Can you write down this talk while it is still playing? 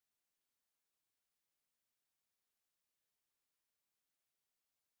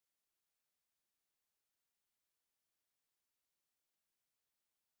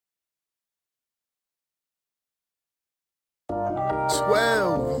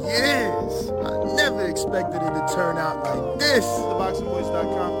12 years. I never expected it to turn out like this.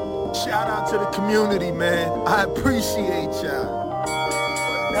 TheBoxingVoice.com. Shout out to the community, man. I appreciate y'all.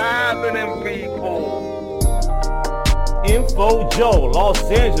 What's happening, people? Info Joe, Los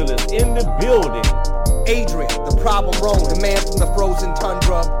Angeles, in the building. Adrian, the problem Rome, the man from the frozen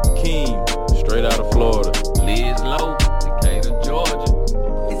tundra. Keem, straight out of Florida. Liz Lowe, Decatur, Georgia.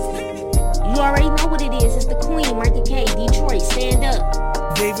 You already know what it is. It's the Queen, Martha K, Detroit, stand up.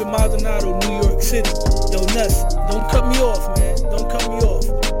 David Maldonado, New York City. Yo, Nuts, don't cut me off, man. Don't cut me off.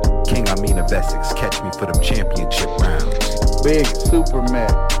 King Amin of Essex, catch me for them championship rounds. Big Superman,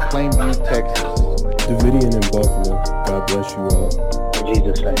 Plainview, Texas. Davidian in Buffalo. God bless you all.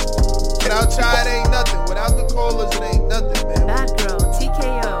 Jesus' name. Without Chai, it ain't nothing. Without the callers, it ain't nothing, man. Bad Girl,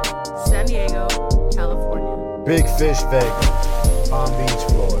 TKO, San Diego, California. Big Fish, Vegas, Palm Beach,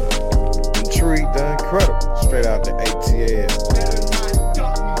 Florida. Intrigue, the Incredible, straight out the ATL.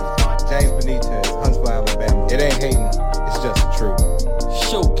 James Benitez, Huntsville, Alabama. It ain't hating, it's just the truth.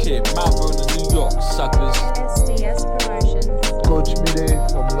 Show Kid, Mount Vernon, New York, suckers. SDS Promotions. Coach Mide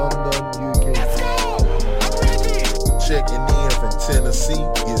from London, UK. Checking in from Tennessee,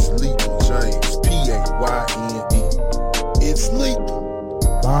 it's Lethal James, P-A-Y-N-E. It's lethal.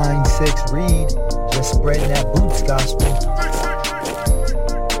 Line 6 Reed, just spreading that boots gospel.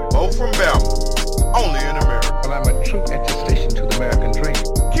 Bo from Bama, only in America. Well, I'm a true attestation to the American dream.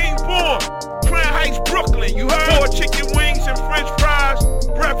 King Born, Crown Heights, Brooklyn. You heard? 4 chicken wings and French fries,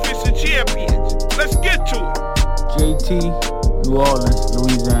 breakfast and champions. Let's get to it. JT, New Orleans,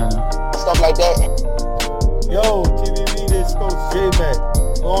 Louisiana. Stuff like that. Yo, TVV, this Coach J-Mac.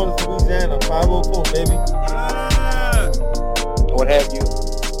 New Orleans, Louisiana, 504, baby. What have you?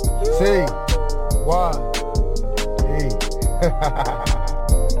 C. Y. E.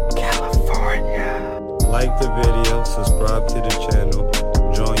 California. Like the video, subscribe to the channel,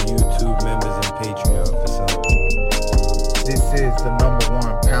 join YouTube members and Patreon for some. This is the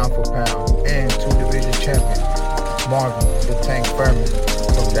 #1 pound for pound and 2-division champion, Marvin the Tank Furman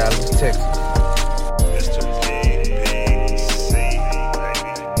from Dallas, Texas.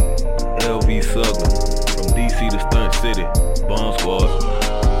 LV Southern, from DC to Stunt City, Bomb Squad.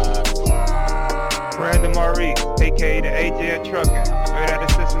 Brandon Maurice, a.k.a. the AJ Trucking, straight out of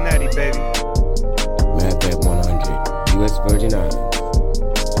Cincinnati, baby. Madbad 100, U.S. Virgin Islands.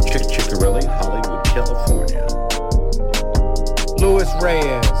 Chick Chickarelli, Hollywood, California. Louis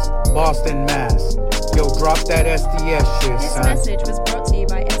Reyes, Boston, Mass. Yo, drop that SDS shit, This son. message was brought to you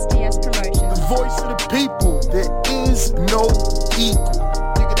by SDS Promotions. The voice of the people, there is no equal.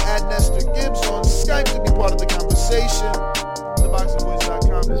 You can add Nestor Gibbs on Skype to be part of the conversation.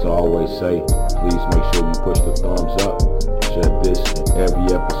 TheBoxingVoice.com. As I always say, please make sure you push the thumbs up. Share this in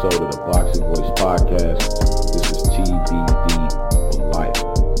every episode of the Boxing Voice podcast. This is TBV for life.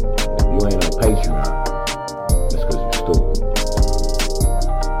 If you ain't on Patreon, that's because you're stupid.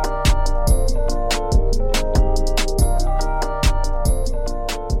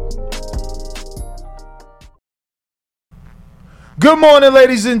 Good morning,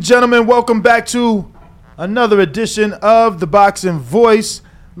 ladies and gentlemen. Welcome back to another edition of the Boxing Voice.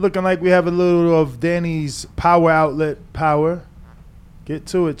 Looking like we have a little of Danny's power outlet power. Get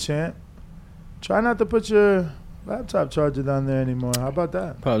to it, champ. Try not to put your laptop charger down there anymore. How about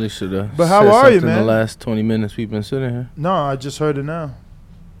that? Probably should have. But how are you, man? The last 20 minutes we've been sitting here. No, I just heard it now.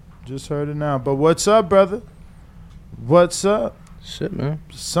 But what's up, brother? What's up? Shit, man.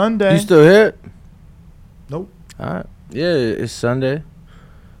 Sunday. You still here? Nope. All right. Yeah, it's Sunday.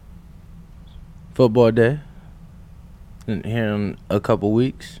 Football day. And here in a couple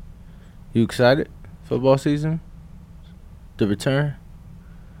weeks. You excited? Football season? The return?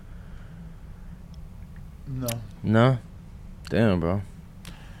 No. No? Damn, bro.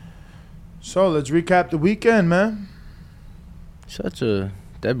 So let's recap the weekend, man.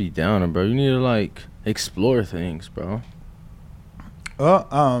 That'd be downer, bro. You need to like explore things, bro.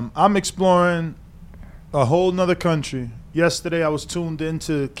 I'm exploring a whole nother country. Yesterday I was tuned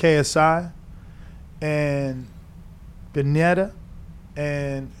into KSI and Benetta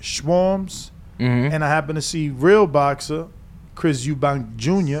and Schwarms, and I happened to see real boxer Chris Eubank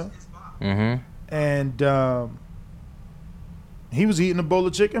Jr. And he was eating a bowl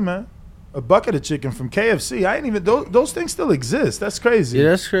of chicken, man. A bucket of chicken from KFC. I ain't even those things still exist. That's crazy. Yeah,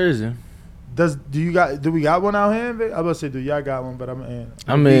 that's crazy. Do we got one out here? I was about to say, do y'all got one? But I'm a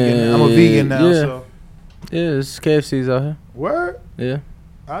vegan now. Yeah. So yeah, it's KFC's out here. Word? Yeah.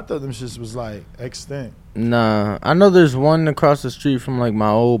 I thought them shits was like extinct. Nah, I know there's one across the street from like my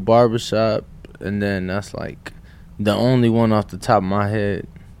old barbershop, and then that's like the only one off the top of my head.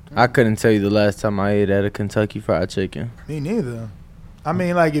 I couldn't tell you the last time I ate at a Kentucky Fried Chicken. Me neither. I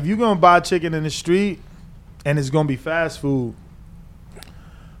mean, like, if you're going to buy chicken in the street and it's going to be fast food,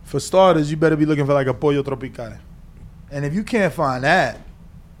 for starters, you better be looking for, like, a Pollo Tropical. And if you can't find that,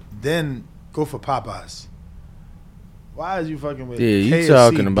 then go for Popeyes. Why is you fucking with Yeah, KFC you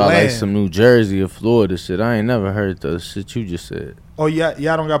talking about, bland? like, some New Jersey or Florida shit. I ain't never heard the shit you just said. Oh, yeah,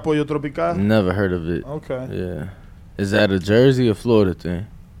 y'all don't got Pollo Tropical? Never heard of it. Okay. Yeah. Is that a Jersey or Florida thing?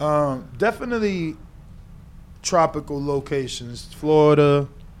 Definitely tropical locations. Florida,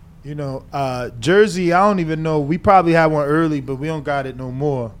 you know, Jersey, I don't even know. We probably had one early, but we don't got it no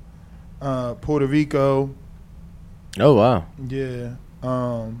more. Puerto Rico. Oh, wow. Yeah.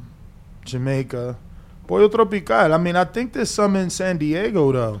 Jamaica. Pollo Tropical. I mean, I think there's some in San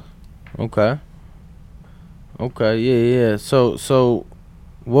Diego, though. Okay. Yeah. So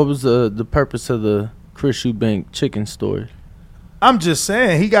what was the purpose of the Chris Eubank chicken story? I'm just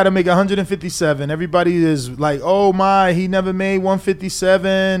saying, he got to make 157. Everybody is like, oh, my, he never made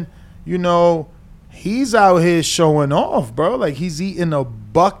 157. You know, he's out here showing off, bro. Like, he's eating a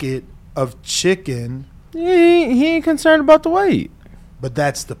bucket of chicken. He ain't concerned about the weight. But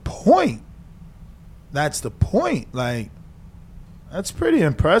that's the point. Like, that's pretty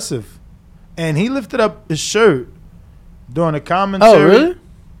impressive. And he lifted up his shirt during the commentary. Oh, really?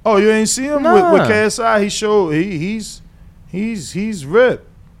 Oh, you ain't see him Nah. with KSI? He showed he's ripped.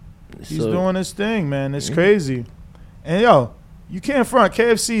 He's So- doing his thing, man. It's crazy. And yo, you can't front.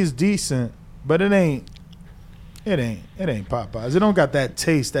 KFC is decent, but it ain't Popeyes. It don't got that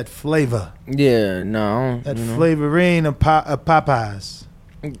taste, that flavor, Yeah, no. that flavorine of Popeyes.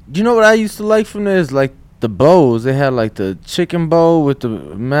 You know what I used to like from there is like the bowls. They had like the chicken bowl with the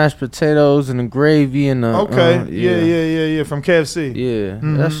mashed potatoes and the gravy and the Okay, yeah. From KFC. Yeah,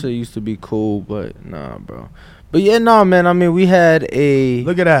 Mhm. that shit used to be cool, but nah, bro. But yeah, no, man. I mean, we had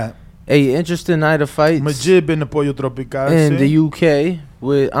Look at that. a interesting night of fights Majid in the Pollo Tropical. in see? the UK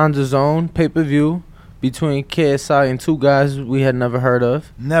with On the Zone pay-per-view between KSI and two guys we had never heard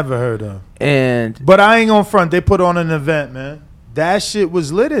of. Never heard of. And But I ain't gonna front. They put on an event, man. That shit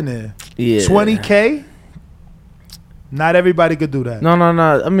was lit in there. yeah, 20K. Not everybody could do that. No.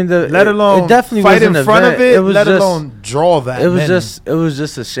 I mean, Let alone it definitely fight was in an front event. of it. was Let just, alone draw that. It was many.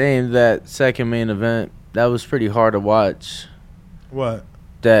 just a shame that second main event that was pretty hard to watch. What?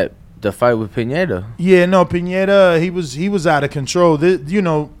 That the fight with Pineda. Yeah, no, Pineda. He was out of control. You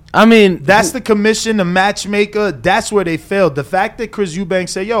know. I mean, That's the commission, the matchmaker. That's where they failed. The fact that Chris Eubank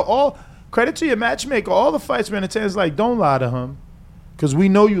said, "Yo, all credit to your matchmaker. All the fights were entertaining." It's like, don't lie to him, because we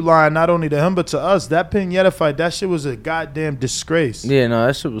know you lying not only to him but to us. That Pineda fight, that shit was a goddamn disgrace. Yeah, no,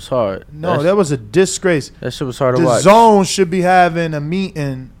 that shit was hard. No, that was a disgrace. That shit was hard to The watch. Zone should be having a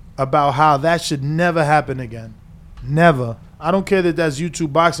meeting about how that should never happen again. Never. I don't care that that's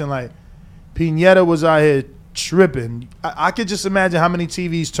YouTube boxing. Like, Pineda was out here tripping. I could just imagine how many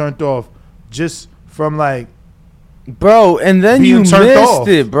TVs turned off just from, like, Bro, and then being you turned missed off.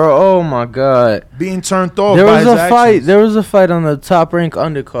 it, bro. Oh my god. being turned off There by was his a fight. actions. There was a fight on the Top Rank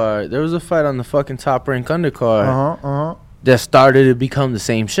undercard. There was a fight on the fucking Top Rank undercard that started to become the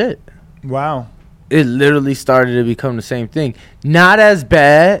same shit. Wow. It literally started to become the same thing. Not as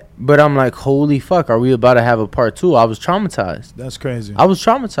bad, but I'm like, holy fuck, are we about to have a part 2? I was traumatized. That's crazy. I was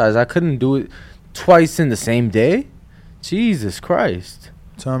traumatized. I couldn't do it twice in the same day. Jesus Christ.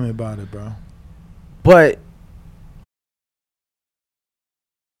 Tell me about it, bro. But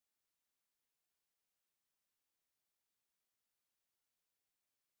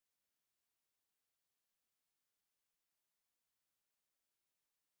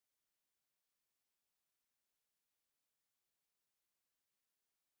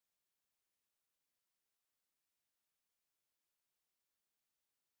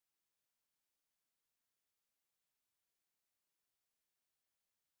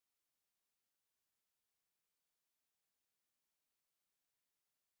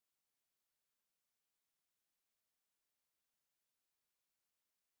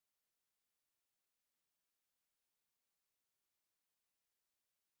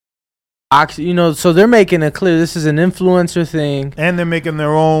you know, so they're making it clear this is an influencer thing, and they're making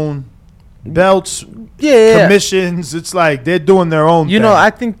their own belts, yeah. commissions. It's like they're doing their own You thing. know, I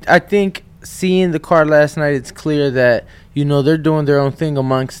think seeing the card last night, it's clear that, you know, they're doing their own thing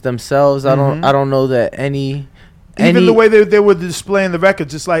amongst themselves. I don't know that any even the way they were displaying the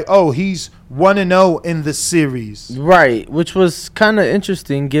records, it's like, oh, he's 1-0 in the series, right, which was kind of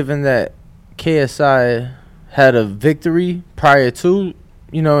interesting given that KSI had a victory prior to,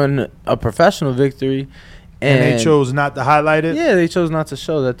 you know, in a professional victory, and they chose not to highlight it. Yeah, they chose not to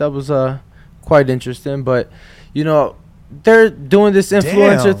show that. That was quite interesting. But, you know, they're doing this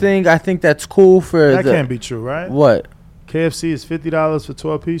influencer Damn. thing. I think that's cool for That can't be true, right? What? KFC is $50 for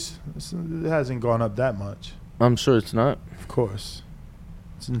 12 piece. It hasn't gone up that much. I'm sure it's not. Of course.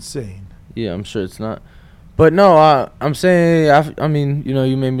 It's insane. Yeah, I'm sure it's not. But no, I'm saying, I mean, you know,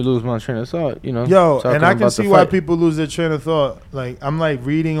 you made me lose my train of thought, you know. Yo, talking and I can about the see why fight. people lose their train of thought. Like, I'm like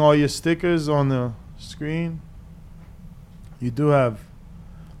reading all your stickers on the screen. You do have,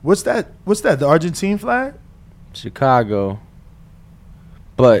 what's that? The Argentine flag? Chicago.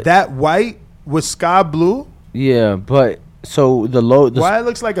 But that white with sky blue? Yeah, but so why it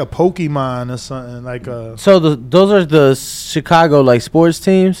looks like a Pokemon or something, like a. So those are the Chicago like sports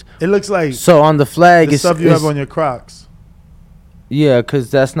teams. It looks like so on the flag. The it's stuff you have on your Crocs. Yeah, because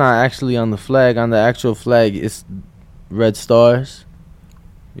that's not actually on the flag. On the actual flag, it's red stars.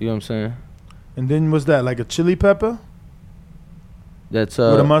 You know what I'm saying? And then what's that? Like a chili pepper? That's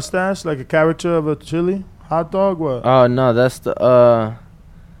with a mustache, like a character of a chili hot dog. What? Oh no, that's the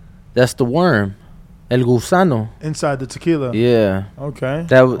worm. El Gusano. Inside the tequila. Yeah. Okay.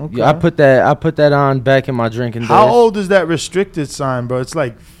 Okay. I put that on back in my drinking days. How old is that restricted sign, bro? It's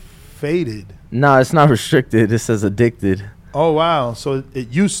like faded. No, it's not restricted. It says addicted. Oh wow. So it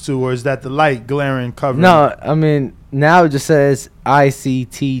used to, or is that the light glaring cover? No, I mean now it just says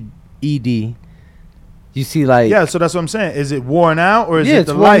ICTED. You see, like yeah. So that's what I'm saying. Is it worn out, or is yeah, it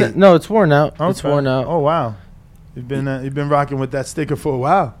the light? No, it's worn out. Okay. It's worn out. Oh wow. You've been rocking with that sticker for a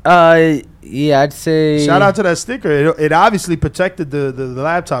while. Yeah, I'd say. Shout out to that sticker. It obviously protected the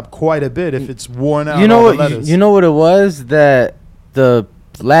laptop quite a bit if it's worn out. You know all the what? letters. You know what it was? That the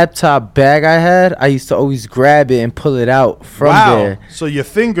laptop bag I had, I used to always grab it and pull it out from there. So your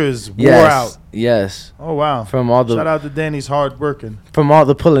fingers wore Yes. out. Yes. Oh wow. From all the shout out to Danny's hard working. From all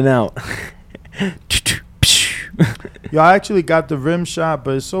the pulling out. Yo, I actually got the rim shot,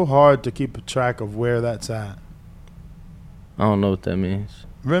 but it's so hard to keep a track of where that's at. I don't know what that means.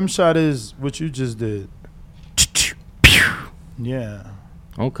 Rim shot is what you just did. Yeah.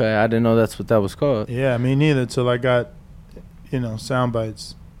 Okay, I didn't know that's what that was called. Yeah, me neither. Till I got, sound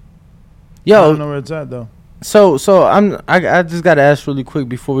bites. Yo, I don't know where it's at though. So I just gotta ask really quick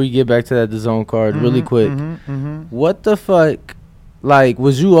before we get back to that DAZN card. Really quick, what the fuck? Like,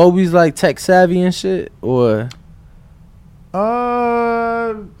 was you always like tech savvy and shit, or?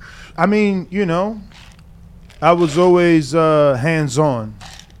 I mean, I was always hands on,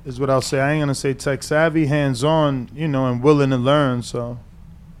 is what I'll say. I ain't gonna say tech savvy, hands on, and willing to learn. So,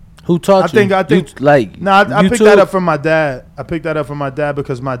 who taught you? I think I picked that up from my dad. I picked that up from my dad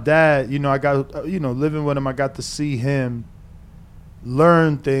because my dad, I got living with him, I got to see him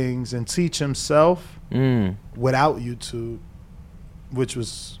learn things and teach himself without YouTube, which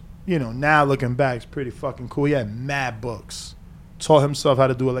was, now looking back, it's pretty fucking cool. He had mad books, taught himself how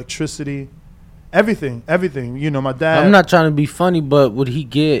to do electricity. Everything. My dad. I'm not trying to be funny, but would he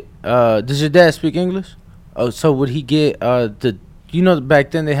get? Does your dad speak English? Oh, so would he get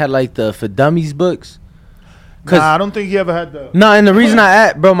back then they had like the For Dummies books? Nah, I don't think he ever had the. No, and the reason I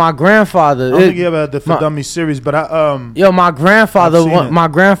asked, bro, my grandfather. I don't think he ever had the For Dummies series, but my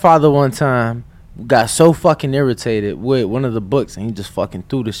grandfather one time got so fucking irritated with one of the books, and he just fucking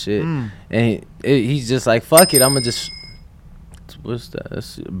threw the shit, and he's just like, fuck it, I'ma just. What's that?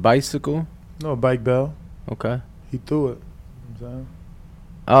 That's a bicycle. No, bike bell. Okay. He threw it.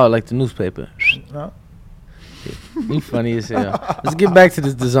 Oh, like the newspaper. No. You funny as hell. Let's get back to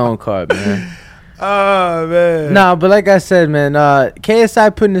this DAZN card, man. Oh, man. Nah, but like I said, man,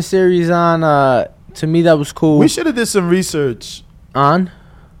 KSI putting the series on, to me, that was cool. We should have did some research. On?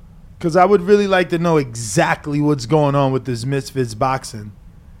 Because I would really like to know exactly what's going on with this Misfits boxing.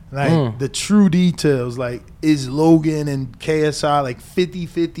 Like, the true details. Like, is Logan and KSI like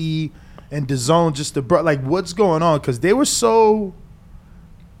 50-50 and DAZN just the bro? Like, what's going on? Because they were so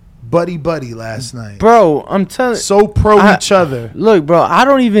buddy last night. Bro, I'm telling you. So pro each other. Look, bro, I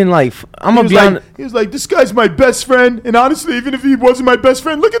don't even like. I'm going to be honest. He was like, this guy's my best friend. And honestly, even if he wasn't my best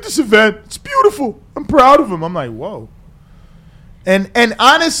friend, look at this event. It's beautiful. I'm proud of him. I'm like, whoa. And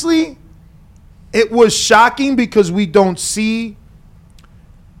honestly, it was shocking because we don't see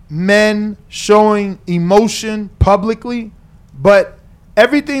men showing emotion publicly, but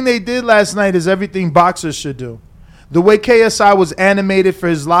everything they did last night is everything boxers should do. The way KSI was animated for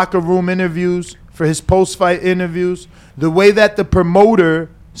his locker room interviews, for his post-fight interviews, the way that the promoter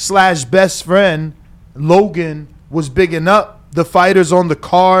 / best friend, Logan, was bigging up the fighters on the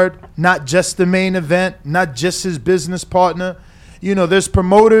card, not just the main event, not just his business partner. There's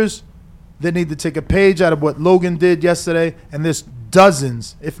promoters that need to take a page out of what Logan did yesterday, and there's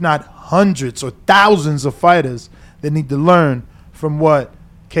dozens, if not hundreds or thousands of fighters that need to learn from what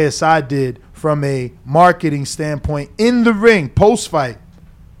KSI did from a marketing standpoint in the ring, post-fight,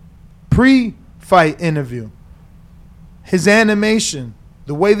 pre-fight interview. His animation,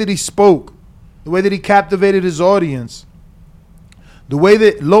 the way that he spoke, the way that he captivated his audience, the way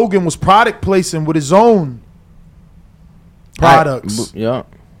that Logan was product placing with his own products. Yeah.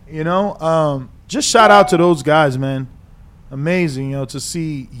 You know, just shout out to those guys, man. Amazing, you know, to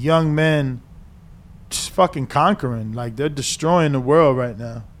see young men just fucking conquering. Like, they're destroying the world right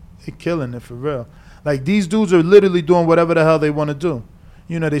now. They're killing it for real. Like, these dudes are literally doing whatever the hell they want to do.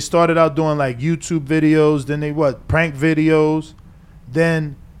 You know, they started out doing, like, YouTube videos. Then they, prank videos.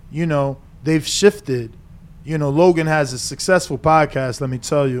 Then, you know, they've shifted. You know, Logan has a successful podcast, let me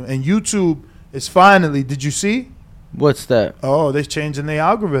tell you. And YouTube is finally, did you see? What's that? Oh, they're changing their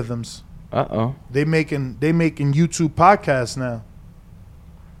algorithms. Uh-oh. They making YouTube podcasts now.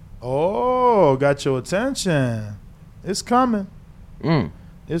 Oh, got your attention. It's coming.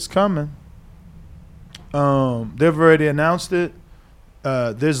 It's coming. They've already announced it.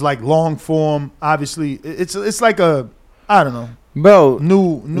 There's like long form. Obviously, it's like a, I don't know. Bro,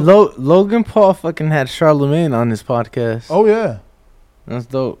 new Logan Paul fucking had Charlemagne on his podcast. Oh yeah, that's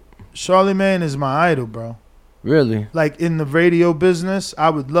dope. Charlemagne is my idol, bro. Really? Like, in the radio business,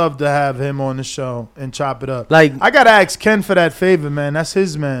 I would love to have him on the show and chop it up. Like, I gotta ask Ken for that favor, man. That's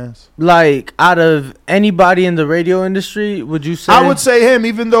his man's. Like, out of anybody in the radio industry, would you say? I would say him,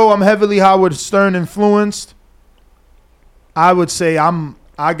 even though I'm heavily Howard Stern influenced. I would say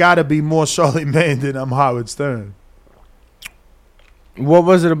I gotta be more Charlemagne than I'm Howard Stern. What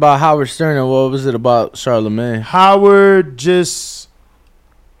was it about Howard Stern and what was it about Charlemagne? Howard just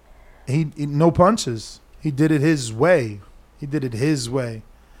he no punches. He did it his way.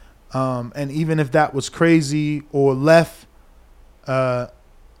 And even if that was crazy or left,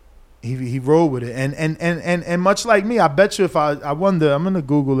 he rolled with it. And much like me, I bet you if I wonder, I'm gonna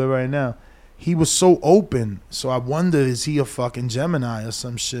Google it right now. He was so open. So I wonder, is he a fucking Gemini or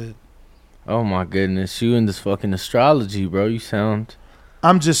some shit? Oh my goodness, you in this fucking astrology, bro. You sound.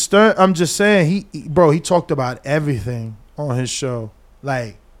 I'm just saying he talked about everything on his show.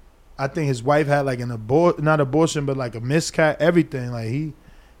 Like, I think his wife had like not abortion, but like a miscarriage, everything. Like he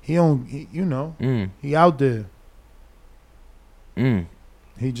you know, he out there.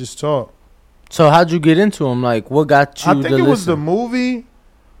 He just talked. So how'd you get into him? Like, what got you? I think it was the movie.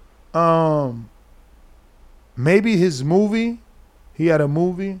 Maybe his movie. He had a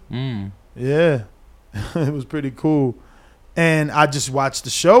movie. Yeah, it was pretty cool. And I just watch the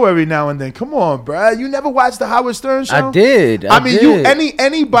show every now and then. Come on, bruh. You never watched the Howard Stern show? I did. I mean, did.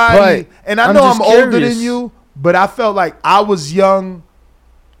 Anybody, but and I know I'm older than you, but I felt like I was young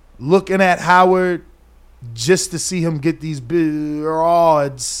looking at Howard just to see him get these big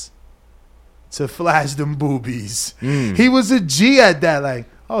odds to flash them boobies. He was a G at that. Like,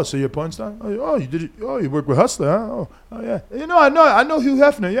 oh, so you're a porn star? Oh, you did it. Oh, you work with Hustler, huh? Oh, yeah. You know, I know Hugh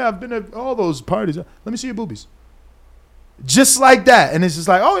Hefner. Yeah, I've been at all those parties. Let me see your boobies. Just like that. And it's just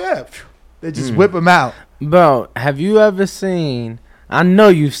like, oh, yeah. They just whip them out. Bro, have you ever seen, I know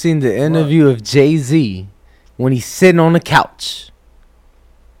you've seen the interview of Jay-Z when he's sitting on the couch.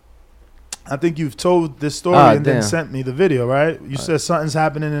 I think you've told this story then sent me the video, right? You said something's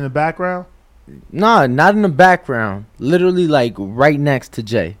happening in the background? Nah, not in the background. Literally, like, right next to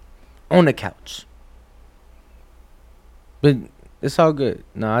Jay. On the couch. But it's all good.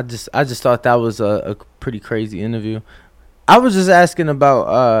 No, I just thought that was a pretty crazy interview. I was just asking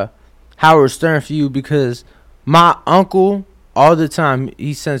about Howard Stern for you because my uncle, all the time,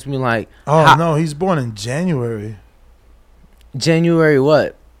 he sends me like... Oh, no, he's born in January. January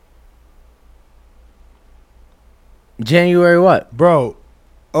what? January what? Bro,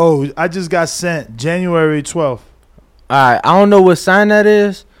 I just got sent January 12th. All right, I don't know what sign that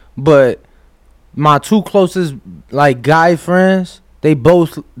is, but my two closest, like, guy friends, they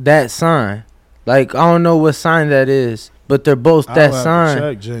both that sign. Like, I don't know what sign that is, but they're both that sign.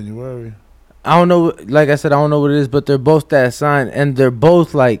 Check January. I don't know, like I said, I don't know what it is, but they're both that sign, and they're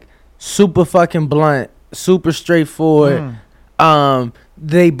both, like, super fucking blunt, super straightforward.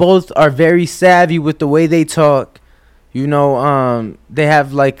 They both are very savvy with the way they talk. You know, they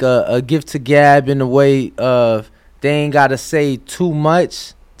have like a gift to gab in the way of they ain't got to say too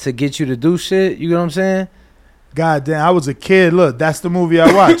much to get you to do shit. You know what I'm saying? God damn, I was a kid. Look, that's the movie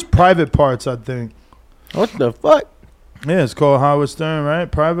I watched. Private Parts, I think. What the fuck? Yeah, it's called Howard Stern, right?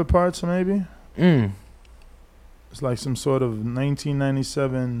 Private Parts, maybe? It's like some sort of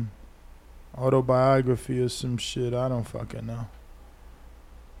 1997 autobiography or some shit. I don't fucking know.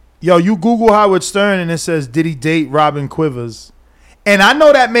 Yo, you Google Howard Stern and it says, did he date Robin Quivers? And I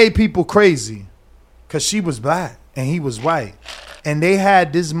know that made people crazy because she was black and he was white. and they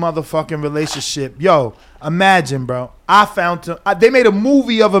had this motherfucking relationship. Yo, imagine, bro. I found him. They made a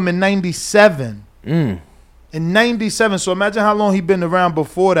movie of him in 97. In 97. So imagine how long he been around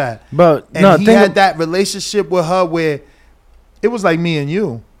before that. But and he had that relationship with her where it was like me and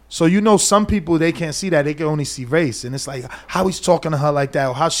you. So you know some people, they can't see that. They can only see race. And it's like how he's talking to her like that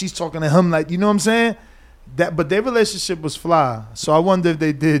or how she's talking to him like, you know what I'm saying? But their relationship was fly. So I wonder if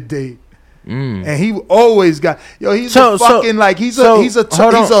they did date. And he always got he's a fucking he's a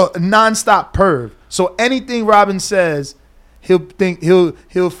nonstop perv. So anything Robin says,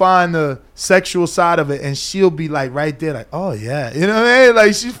 he'll find the sexual side of it, and she'll be like right there, like, oh yeah, you know what I mean?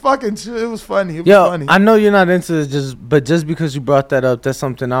 Like she's fucking. It was funny. It was funny. I know you're not into it, but just because you brought that up, that's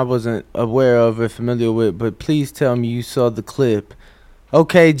something I wasn't aware of or familiar with. But please tell me you saw the clip.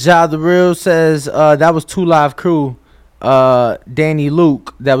 Okay, Ja the Real says that was 2 Live Crew. Danny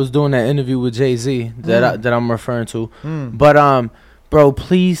Luke that was doing that interview with Jay-Z that I'm referring to. But bro,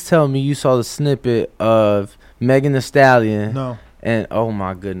 please tell me you saw the snippet of Megan Thee Stallion. No. And oh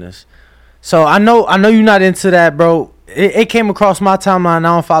my goodness. So I know you're not into that, bro. It came across my timeline.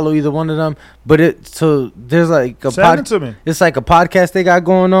 I don't follow either one of them, but there's like a send it to me. It's like a podcast they got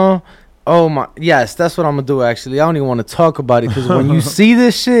going on. Oh my, yes, that's what I'm gonna do. Actually, I don't even want to talk about it because when you see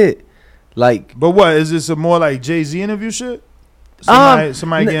this shit. Like, but what is this? A more like Jay-Z interview shit?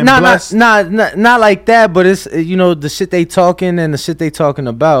 Somebody getting blessed? Not like that. But it's the shit they talking and the shit they talking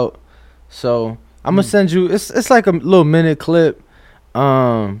about. So I'm gonna send you. It's like a little minute clip.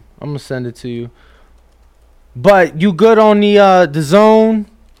 I'm gonna send it to you. But you good on the zone?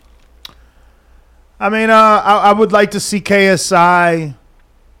 I mean, I would like to see KSI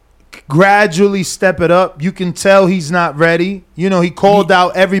gradually step it up. You can tell he's not ready. He called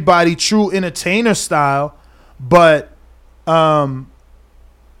out everybody true entertainer style, but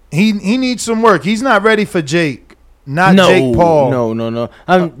he needs some work. He's not ready for Jake. Jake Paul. No.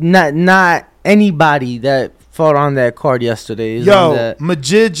 Not anybody that fought on that card yesterday.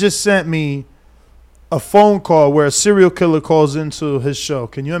 Majid just sent me a phone call where a serial killer calls into his show.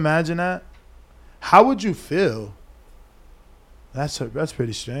 Can you imagine that? How would you feel? That's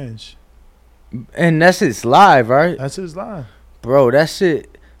pretty strange. And that's his live, right? That's his live. Bro, that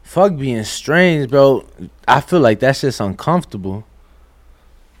shit, fuck being strange, bro. I feel like that shit's uncomfortable.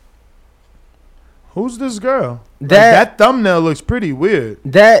 Who's this girl? That thumbnail looks pretty weird.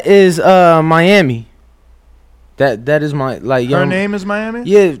 That is Miami. That is my her name is Miami?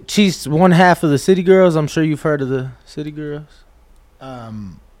 Yeah, she's one half of the City Girls. I'm sure you've heard of the City Girls.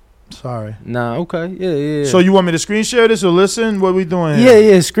 Sorry. Nah, okay. Yeah. So you want me to screen share this or listen? What are we doing here?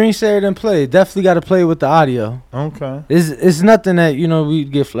 Yeah, screen share it and play. Definitely got to play with the audio. Okay. It's nothing that, we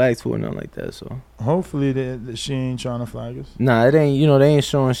get flagged for or nothing like that, so. Hopefully she ain't trying to flag us. Nah, it ain't, they ain't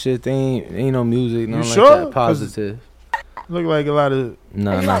showing shit. They ain't no music, nothing like that. Positive. Look like a lot of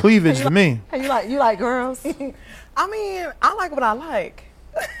cleavage to me. You like girls? I mean, I like what I like.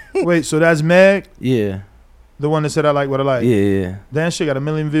 Wait, so that's Meg? Yeah. The one that said I like what I like. Yeah. That shit got 1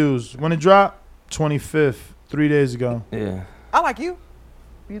 million views. When it dropped, 25th, 3 days ago. Yeah. I like you.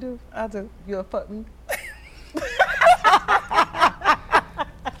 You do. I do. You'll fuck me.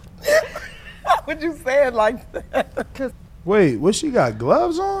 Would you say it like that? Wait, what? She got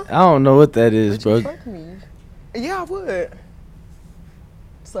gloves on? I don't know what that is, bro. You fuck me? Yeah, I would.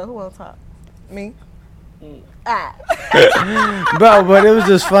 So who on top? Me. Bro, but it was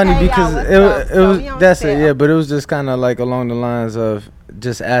just funny because it was that's it, yeah. But it was just kind of like along the lines of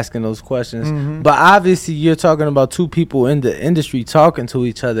just asking those questions. Mm-hmm. But obviously, you're talking about two people in the industry talking to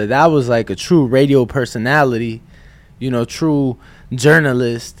each other. That was like a true radio personality, true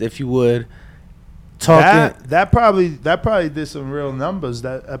journalist, if you would. Talking that probably did some real numbers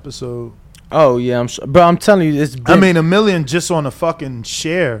that episode. Oh yeah, I'm sure, bro. I'm telling you, it's. I mean, 1 million just on a fucking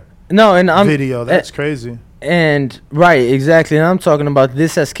share. No, and video. That's crazy. And right, exactly. And I'm talking about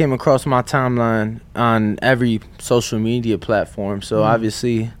this has came across my timeline on every social media platform. So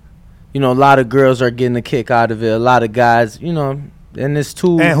obviously, a lot of girls are getting a kick out of it. A lot of guys, and it's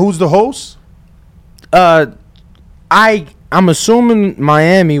too. And who's the host? I'm assuming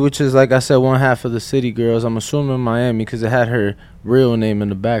Miami, which is like I said, one half of the City Girls. I'm assuming Miami because it had her real name in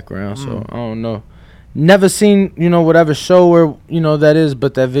the background. So I don't know. Never seen, whatever show or, that is,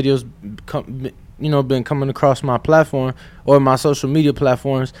 but that video's, been coming across my platform or my social media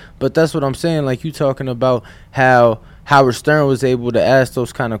platforms. But that's what I'm saying. Like, you talking about how Howard Stern was able to ask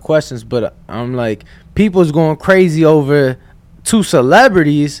those kind of questions. But I'm like, people's going crazy over two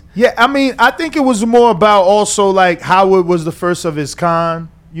celebrities. Yeah, I mean, I think it was more about also, like, Howard was the first of his kind,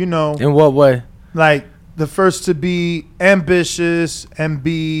 In what way? Like, the first to be ambitious and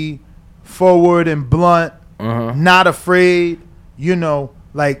be forward and blunt, not afraid. you know,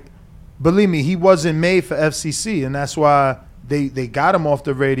 like, believe me, he wasn't made for FCC, and that's why they got him off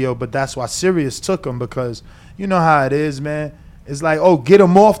the radio. But that's why Sirius took him, because you know how it is, man. It's like, oh, get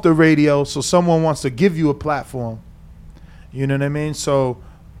him off the radio, so someone wants to give you a platform. You know what I mean? So,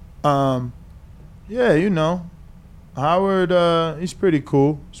 yeah, you know, Howard, he's pretty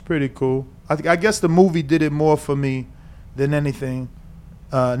cool. It's pretty cool. I guess the movie did it more for me than anything.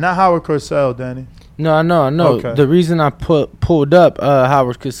 Not Howard Cosell, Danny. No. Okay. The reason I pulled up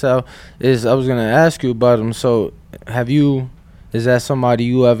Howard Cosell is I was gonna ask you about him. So, is that somebody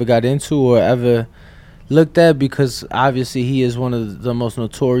you ever got into or ever looked at? Because obviously he is one of the most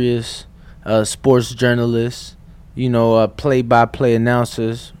notorious sports journalists. You know, play-by-play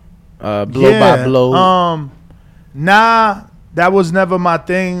announcers, blow-by-blow. Nah, that was never my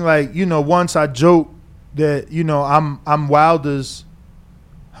thing. Like, you know, once I joked that, you know, I'm Wilder's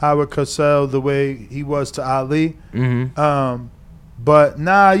Howard Cosell the way he was to Ali. Mm-hmm. But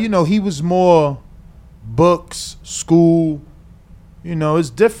nah, you know, he was more books, school. You know, it's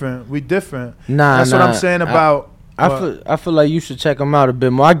different. We different. That's what I'm saying about. I feel like you should check him out a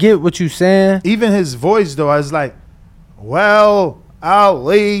bit more. I get what you're saying. Even his voice, though, I was like, well,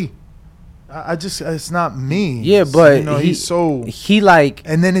 Ali. I just, it's not me. Yeah, but you know, he like,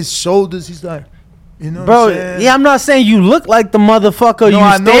 and then his shoulders, he's like, you know, bro. what I'm saying? Yeah, I'm not saying you look like the motherfucker. No,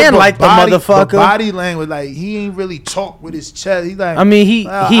 you stand like the motherfucker. The body language, like he ain't really talk with his chest. He like, I mean, he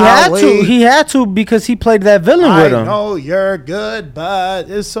had to because he played that villain with him. I know you're good, but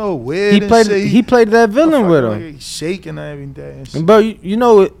it's so weird. He played that villain with him. Like shaking every day. Bro, you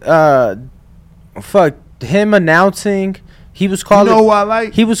know, fuck him announcing. He was calling. You know who I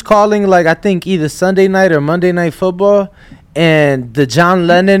like? He was calling, like, I think either Sunday night or Monday Night Football, and the John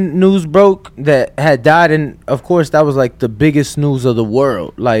Lennon news broke that had died, and of course that was like the biggest news of the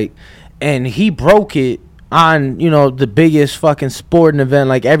world. Like, and he broke it on, you know, the biggest fucking sporting event,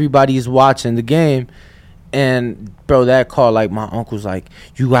 like everybody's watching the game. And bro, that call, like, my uncle's like,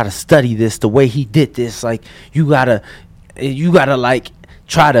 you gotta study this, the way he did this, like you gotta like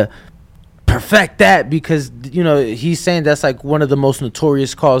try to perfect that, because, you know, he's saying that's like one of the most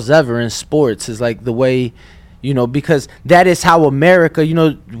notorious calls ever in sports, is like the way, you know, because that is how America, you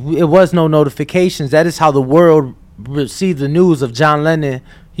know, it was no notifications. That is how the world received the news of John Lennon.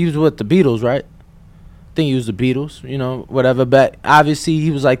 He was with the Beatles, right? I think he was the Beatles, you know, whatever. But obviously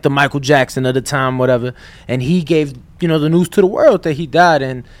he was like the Michael Jackson of the time, whatever. And he gave, you know, the news to the world that he died.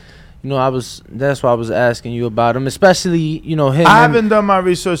 And, you know, that's why I was asking you about him, especially, you know, him. I haven't done my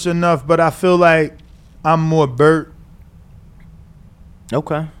research enough, but I feel like I'm more Bert.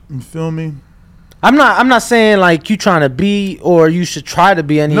 Okay. You feel me? I'm not saying like you trying to be, or you should try to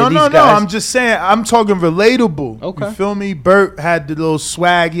be any of these guys. No. I'm just saying, I'm talking relatable. Okay. You feel me? Bert had the little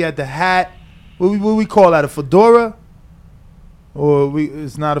swag. He had the hat. What we call that? A fedora? Or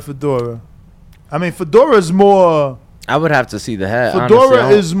it's not a fedora? I mean, fedora is more. I would have to see the hat. Fedora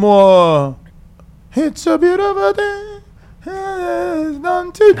is more. It's a beautiful thing.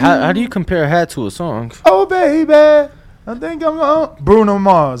 How do you compare a hat to a song? Oh baby, I think I'm on Bruno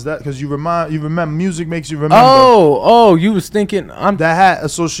Mars. That because you remember music makes you remember. Oh, you was thinking that hat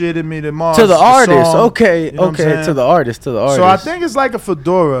associated me to Mars, to the artist. Song, okay, you know to the artist. So I think it's like a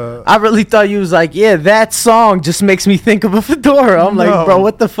fedora. I really thought you was like, yeah, that song just makes me think of a fedora. I'm like, bro,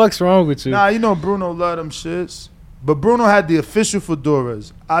 what the fuck's wrong with you? Nah, you know Bruno loved them shits, but Bruno had the official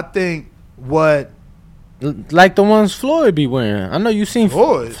fedoras. I think like the ones Floyd be wearing. I know you seen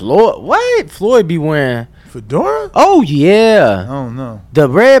Floyd. What? Floyd be wearing fedora? Oh yeah. I don't know. The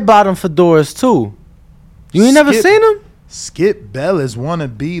red bottom fedoras too. You ain't never seen them? Skip Bayless wanna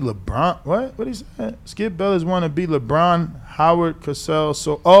be LeBron. What he said? Skip Bayless wanna be LeBron, Howard Cosell.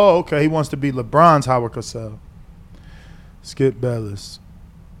 So okay, he wants to be LeBron's Howard Cosell. Skip Bayless.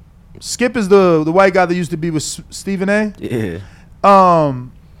 Skip is the white guy that used to be with Stephen A. Yeah.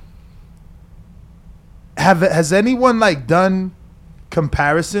 Has anyone like done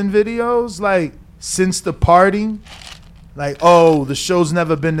comparison videos like since the parting? Like, oh, the show's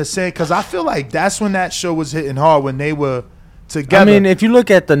never been the same. Because I feel like that's when that show was hitting hard, when they were together. I mean, if you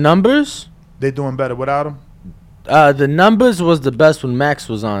look at the numbers, they're doing better without him. The numbers was the best when Max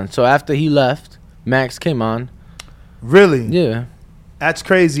was on. So after he left, Max came on. Really? Yeah. That's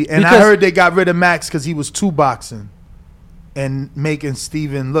crazy. And I heard they got rid of Max because he was too boxing and making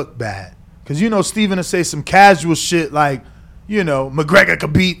Steven look bad. Because, you know, Steven will say some casual shit like, you know, McGregor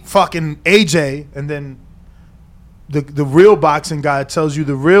could beat fucking AJ, and then the real boxing guy tells you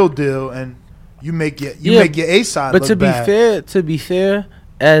the real deal, and you make your A side look bad. But to be fair,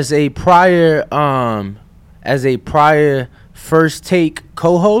 as a prior First Take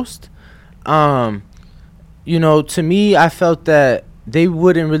co-host, you know, to me, I felt that they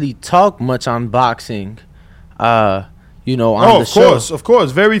wouldn't really talk much on boxing, you know, on the show. Of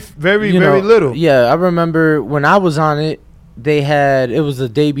course. Very, very, very little. Yeah, I remember when I was on it, it was the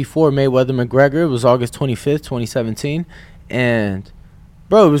day before Mayweather-McGregor. It was August 25th, 2017. And,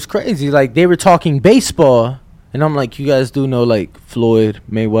 bro, it was crazy. Like, they were talking baseball. And I'm like, you guys do know, like, Floyd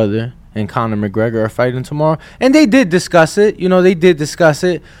Mayweather and Conor McGregor are fighting tomorrow. And they did discuss it. You know, they did discuss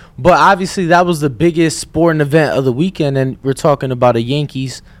it. But obviously that was the biggest sporting event of the weekend. And we're talking about a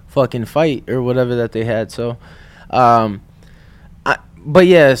Yankees fucking fight or whatever that they had. So, but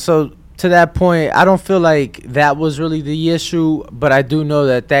yeah, so to that point, I don't feel like that was really the issue. But I do know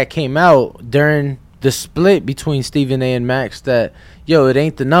that came out during the split between Stephen A. and Max that, yo, it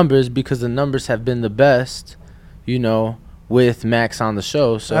ain't the numbers because the numbers have been the best, you know, with Max on the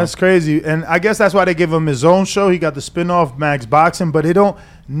show. So that's crazy. And I guess that's why they give him his own show. He got the spinoff Max Boxing, but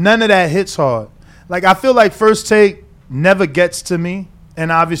none of that hits hard. Like, I feel like First Take never gets to me.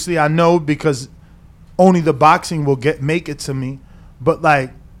 And obviously I know because only the boxing will make it to me. But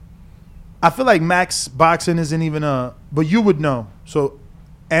like, I feel like Max Boxing isn't even but you would know. So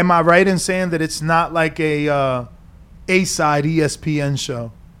am I right in saying that it's not like a A-side ESPN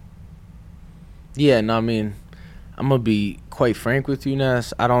show? Yeah, no, I mean, I'm going to be quite frank with you,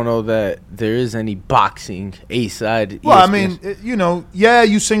 Nas. I don't know that there is any boxing A-side. Well, ESPN. I mean, you know, yeah,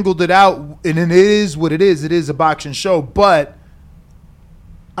 you singled it out, and it is what it is. It is a boxing show, but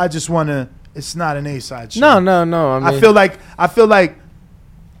I just want to, it's not an A-side show. No. I mean, I feel like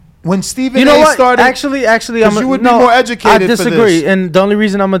when Stephen A. started. Actually, you would be more educated. I disagree. For this. And the only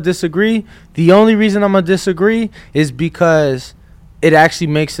reason I'm going to disagree is because it actually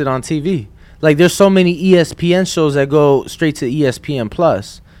makes it on TV. Like, there's so many ESPN shows that go straight to ESPN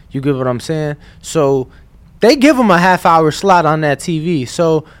Plus. You get what I'm saying? So they give them a half-hour slot on that TV.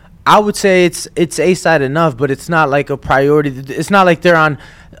 So I would say it's A-side enough, but it's not like a priority. It's not like they're on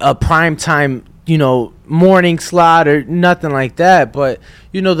a prime time, you know, morning slot or nothing like that. But,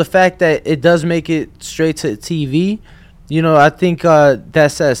 you know, the fact that it does make it straight to TV, you know, I think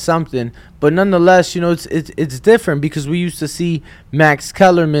that says something. But nonetheless, you know, it's different because we used to see Max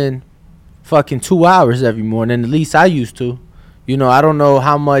Kellerman fucking 2 hours every morning. At least I used to. You know, I don't know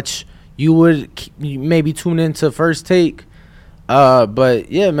how much you would maybe tune into First Take.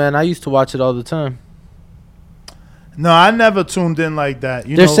 But yeah, man, I used to watch it all the time. No, I never tuned in like that.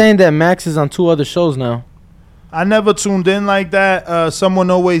 They're saying that Max is on 2 other shows now. I never tuned in like that.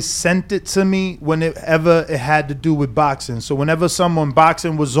 Someone always sent it to me whenever it had to do with boxing. So whenever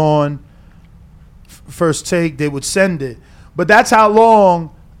boxing was on First Take, they would send it. But that's how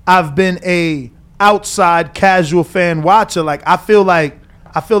long I've been a outside casual fan watcher. Like, I feel like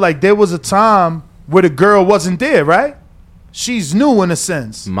there was a time where the girl wasn't there, right? She's new in a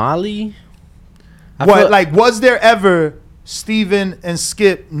sense. Molly? Was there ever Steven and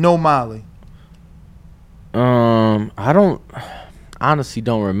Skip no Molly? I honestly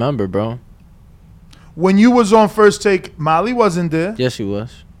don't remember, bro. When you was on First Take, Molly wasn't there. Yes, she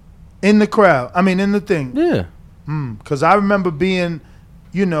was. In the crowd. I mean, in the thing. Yeah. Because I remember being,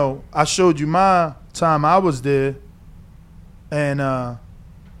 you know, I showed you my time I was there, and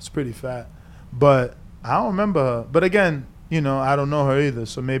it's pretty fat. But I don't remember her. But again, you know, I don't know her either,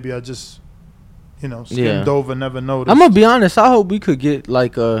 so maybe I just, you know, skimmed over, never noticed. I'm going to be honest. I hope we could get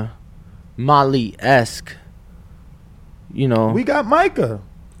like a Molly-esque, you know. We got Micah.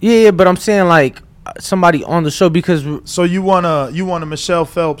 Yeah, but I'm saying like somebody on the show because. So you want a Michelle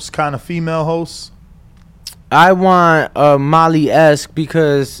Phelps kind of female host? I want a Molly-esque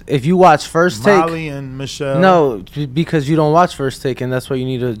because if you watch First Take. Molly and Michelle. No, because you don't watch First Take, and that's why you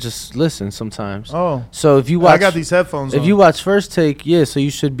need to just listen sometimes. Oh. So if you watch. I got these headphones If you watch First Take, yeah, so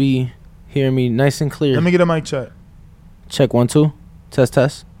you should be hearing me nice and clear. Let me get a mic check. Check 1 2.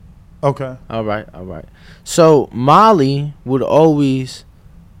 Test. Okay. All right. So Molly would always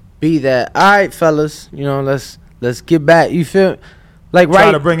be that, all right, fellas, you know, let's get back. You feel like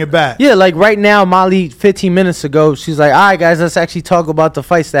try to bring it back. Yeah, like right now, Molly 15 minutes ago, she's like, all right, guys, let's actually talk about the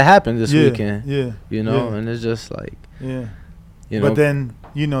fights that happened this weekend. Yeah. You know, and it's just like, yeah. You know, but then,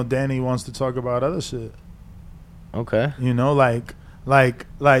 you know, Danny wants to talk about other shit. Okay. You know, like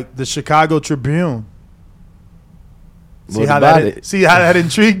the Chicago Tribune. See how that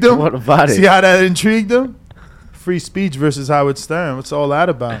intrigued them? What about it? See how that intrigued them? Free speech versus Howard Stern. What's all that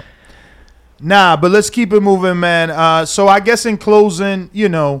about? Nah, but let's keep it moving, man. So I guess in closing, you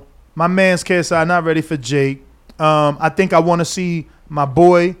know, my man's KSI not ready for Jake. I think I want to see my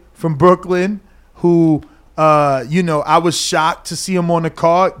boy from Brooklyn who, you know, I was shocked to see him on the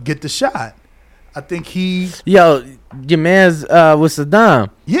card get the shot. I think your man's with Saddam.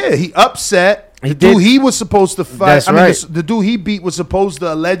 Yeah, he upset. The dude he was supposed to fight. That's right. The dude he beat was supposed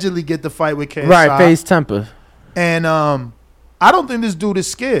to allegedly get the fight with KSI. Right, FaZe Temper. And I don't think this dude is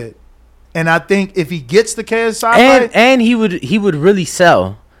scared. And I think if he gets the KSI fight, and he would really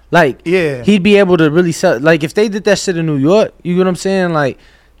sell. Like, yeah, he'd be able to really sell. Like, if they did that shit in New York, you know what I'm saying? Like,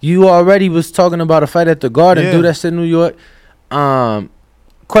 you already was talking about a fight at the Garden. Do that shit in New York.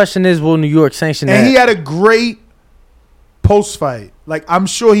 Question is, will New York sanction that? And he had a great post fight. Like, I'm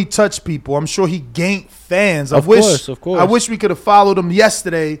sure he touched people. I'm sure he gained fans. Of course. I wish we could have followed him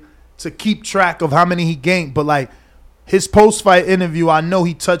yesterday to keep track of how many he gained. But like his post fight interview, I know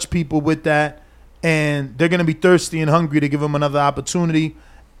he touched people with that, and they're gonna be thirsty and hungry to give him another opportunity.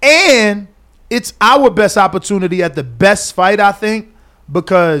 And it's our best opportunity at the best fight, I think,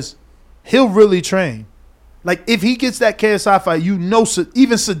 because he'll really train. Like, if he gets that KSI fight, you know,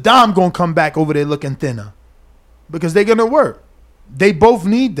 even Saddam going to come back over there looking thinner because they're going to work. They both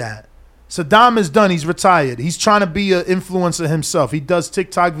need that. Saddam is done. He's retired. He's trying to be an influencer himself. He does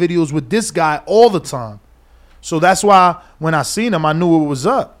TikTok videos with this guy all the time. So that's why when I seen him, I knew it was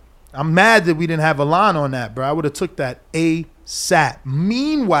up. I'm mad that we didn't have a line on that, bro. I would have took that ASAP.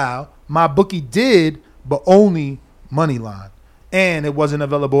 Meanwhile, my bookie did, but only money line. And it wasn't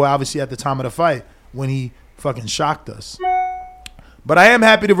available, obviously, at the time of the fight when he fucking shocked us. But I am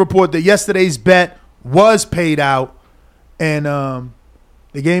happy to report that yesterday's bet was paid out. And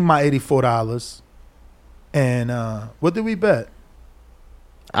they gave my $84. And what did we bet?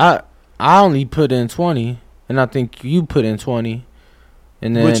 I only put in 20, and I think you put in 20.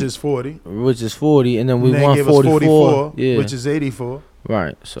 And then, which is 40. And then we won 44. Yeah. Which is 84.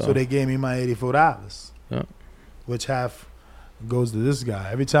 Right. So they gave me my $84. Yeah. Which half goes to this guy.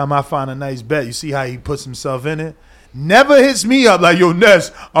 Every time I find a nice bet, you see how he puts himself in it? Never hits me up like, yo,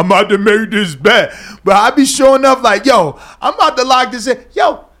 Ness, I'm about to make this bet. But I be showing up like, yo, I'm about to lock this in.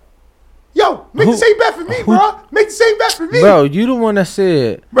 Yo, make the same bet for me, bro. Make the same bet for me. Bro, you the one that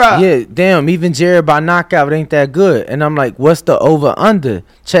said, bro. Yeah, damn, even Jared by knockout ain't that good. And I'm like, what's the over-under?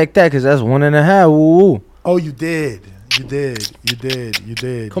 Check that, because that's 1.5. Woo-woo. Oh, you did. You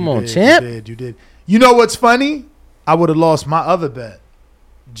did. Come on, champ. You did. You know what's funny? I would have lost my other bet.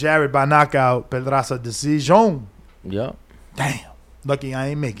 Jared by knockout, Pedraza decision. Yep. Damn. Lucky I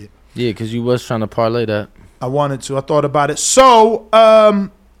ain't make it. Yeah, because you was trying to parlay that. I wanted to. I thought about it. So,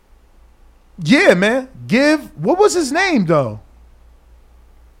 yeah, man. What was his name, though?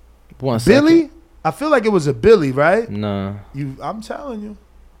 Billy? Second. I feel like it was a Billy, right? Nah. I'm telling you.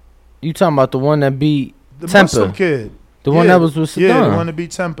 You talking about the one that beat the Temper? Muslim kid. The one that was with Saddam? Yeah, the one that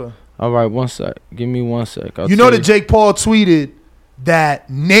beat Temper. All right, 1 sec. Give me 1 sec. You know that Jake Paul tweeted that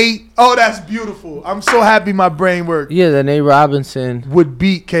Nate... Oh, that's beautiful. I'm so happy my brain worked. Yeah, that Nate Robinson would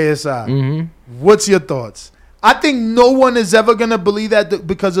beat KSI. Mm-hmm. What's your thoughts? I think no one is ever going to believe that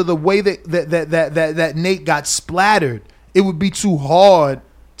because of the way that Nate got splattered. It would be too hard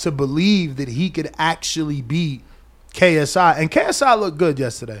to believe that he could actually beat KSI. And KSI looked good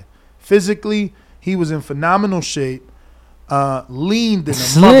yesterday. Physically, he was in phenomenal shape. Leaned in a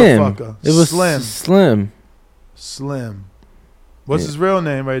motherfucker. It was Slim. What's his real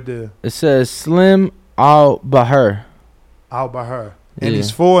name right there? It says Slim Al-Bahar. Al-Bahar. And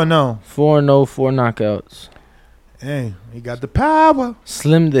he's 4-0. 4-0, 4 knockouts. Hey, he got the power.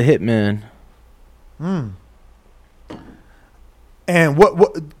 Slim the Hitman. And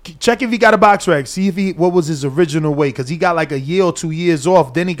what check if he got a box rec. See if what was his original weight, because he got like a year or 2 years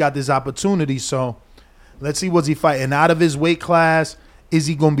off. Then he got this opportunity. So let's see, was he fighting out of his weight class? Is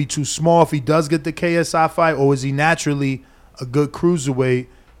he going to be too small if he does get the KSI fight, or is he naturally a good cruiserweight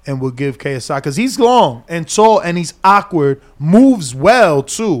and will give KSI? Because he's long and tall and he's awkward, moves well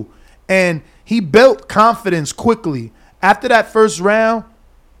too, and he built confidence quickly. After that first round,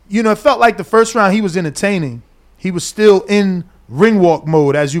 you know, it felt like the first round he was entertaining. He was still in ring walk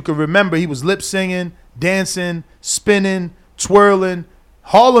mode. As you can remember, he was lip singing, dancing, spinning, twirling,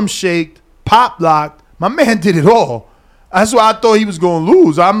 Harlem shaked, pop locked. My man did it all. That's why I thought he was going to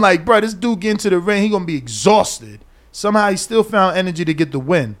lose. I'm like, bro, this dude get into the ring, he going to be exhausted. Somehow he still found energy to get the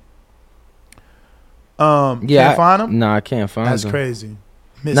win. Can't find him? Nah, I can't find him. That's crazy.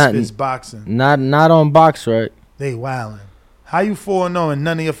 Misfits boxing. Not on box, right? They wildin'. How you 4-0 and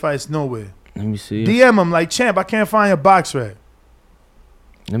none of your fights nowhere? Let me see. DM him like, champ, I can't find your box rec.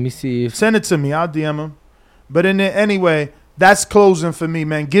 Let me see. Send it to me. I'll DM him. But anyway, that's closing for me,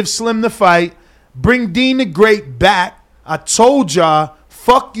 man. Give Slim the fight. Bring Dean the Great back. I told y'all,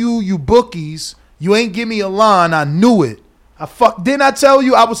 fuck you, you bookies. You ain't give me a line. I knew it. Didn't I tell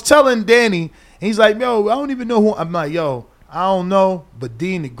you? I was telling Danny. And he's like, yo, I don't even know who. I'm like, yo, I don't know. But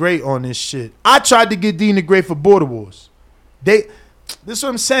Dean the Great on this shit. I tried to get Dean the Great for Border Wars. this is what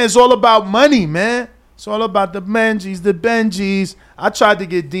I'm saying. It's all about money, man. It's all about the Benjis. I tried to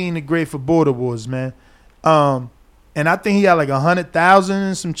get Dean the Great for Border Wars, man. And I think he had like 100,000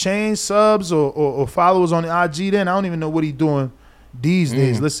 and some change subs or followers on the IG then. I don't even know what he's doing these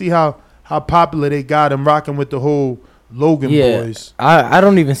days. Let's see how popular they got him rocking with the whole Logan boys. I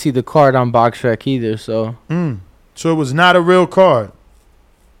don't even see the card on BoxRec either, so. So it was not a real card?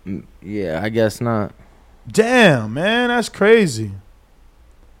 Yeah, I guess not. Damn, man, that's crazy.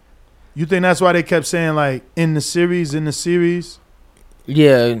 You think that's why they kept saying, like, in the series?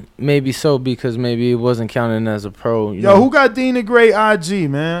 Yeah, maybe so, because maybe it wasn't counting as a pro. Yo, who got Dean the Great IG,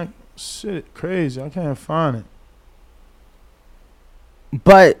 man? Shit, crazy. I can't find it.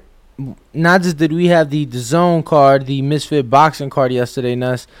 But not just did we have the DAZN card, the Misfit Boxing card yesterday,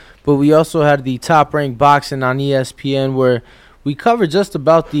 Ness, but we also had the Top Rank Boxing on ESPN, where we covered just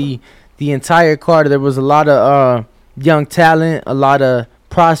about the entire card. There was a lot of young talent, a lot of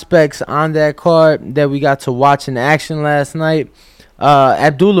prospects on that card that we got to watch in action last night.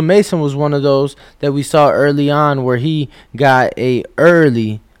 Abdullah Mason was one of those that we saw early on, where he got a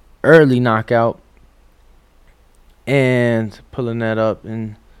early knockout. And pulling that up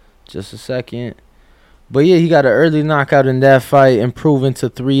in just a second. But yeah, he got an early knockout in that fight, improving to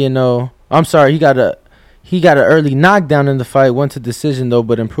 3-0. I'm sorry, he got an early knockdown in the fight, went to decision though,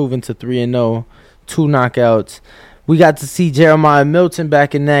 but improving to 3-0, 2 knockouts. We got to see Jeremiah Milton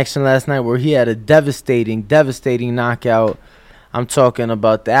back in action last night, where he had a devastating knockout. I'm talking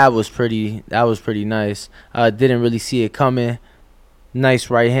about that was pretty nice. Didn't really see it coming. Nice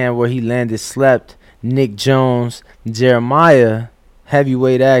right hand where he landed, slept. Nick Jones, Jeremiah,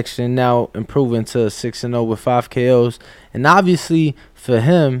 heavyweight action, now improving to 6-0 with 5 KOs. And obviously for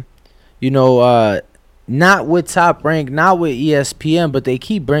him, not with Top Rank, not with ESPN, but they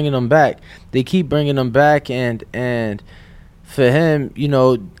keep bringing him back. And for him,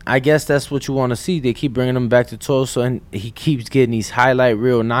 I guess that's what you want to see. They keep bringing him back to Tulsa, and he keeps getting these highlight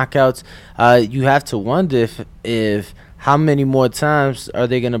reel knockouts. You have to wonder if how many more times are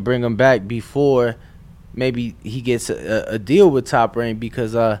they going to bring him back before maybe he gets a deal with Top Rank,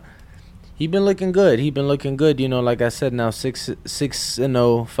 because he been looking good. Like I said, now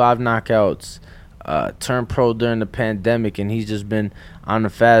 6-0, 5 knockouts. Turned pro during the pandemic, and he's just been on the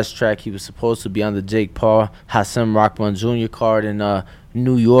fast track. He was supposed to be on the Jake Paul, Hassan Rahman Jr. card in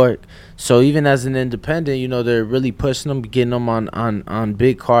New York. So even as an independent, they're really pushing him, getting him on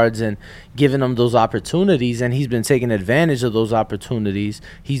big cards and giving him those opportunities, and he's been taking advantage of those opportunities.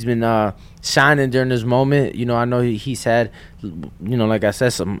 He's been shining during this moment. I know he's had, like I said,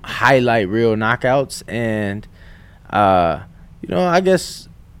 some highlight reel knockouts, and I guess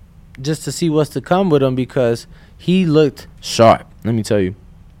just to see what's to come with him, because he looked sharp, let me tell you.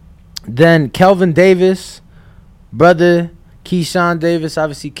 Then Kelvin Davis, brother Keyshawn Davis,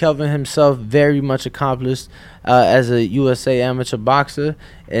 obviously Kelvin himself very much accomplished as a USA amateur boxer,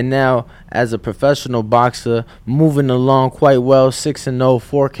 and now as a professional boxer, moving along quite well, 6-0,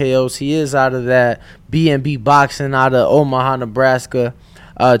 4 KOs. He is out of that B&B boxing out of Omaha, Nebraska,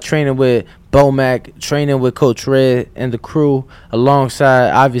 training with Bomac, training with Coach Red and the crew,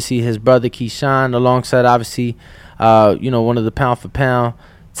 alongside obviously his brother Keyshawn, alongside obviously one of the pound for pound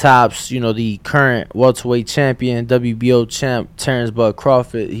tops, the current welterweight champion, WBO champ, Terrence Bud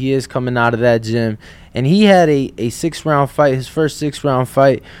Crawford. He is coming out of that gym, and he had a 6-round fight, his first 6-round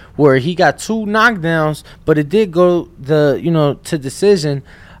fight, where he got 2 knockdowns, but it did go to decision.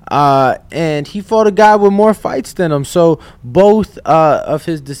 And he fought a guy with more fights than him. So both of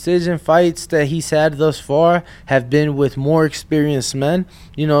his decision fights that he's had thus far have been with more experienced men.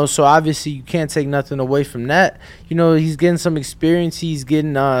 So obviously you can't take nothing away from that. He's getting some experience. He's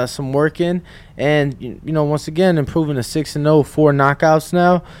getting some work in. And, once again, improving to 6-0, 4 knockouts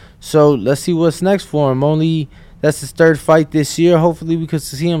now. So let's see what's next for him. That's his 3rd fight this year. Hopefully we could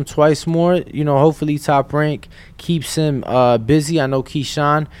see him twice more. Hopefully Top Rank keeps him busy. I know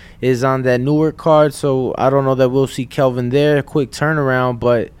Keyshawn is on that Newark card, so I don't know that we'll see Kelvin there. Quick turnaround,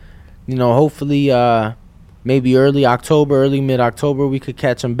 but, hopefully maybe early mid-October, we could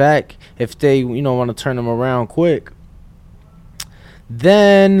catch him back if they, want to turn him around quick.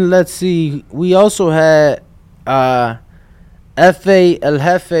 Then, let's see. We also had F.A. El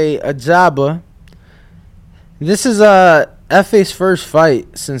Jefe Ajaba. This is F.A.'s first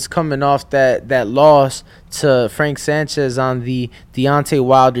fight since coming off that loss to Frank Sanchez on the Deontay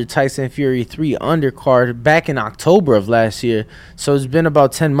Wilder Tyson Fury 3 undercard back in October of last year. So it's been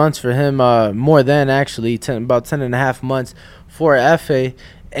about 10 months for him, more than actually, about 10 and a half months for F.A.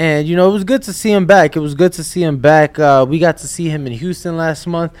 And, it was good to see him back. We got to see him in Houston last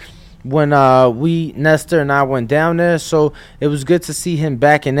month. when Nestor and I went down there. So it was good to see him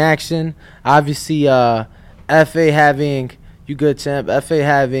back in action. Obviously, FA having, you good, champ, FA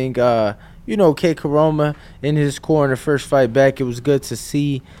having, you know, K. Karoma in his corner, first fight back. It was good to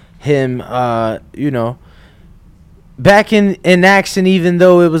see him, you know, back in action, even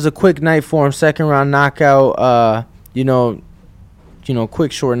though it was a quick night for him. Second round knockout, you know,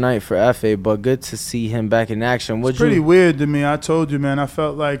 quick short night for FA, but good to see him back in action. It's pretty weird to me. I told you, man. I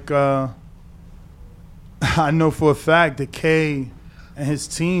felt like I know for a fact that K and his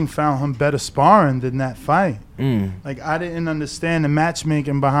team found him better sparring than that fight. Like, I didn't understand the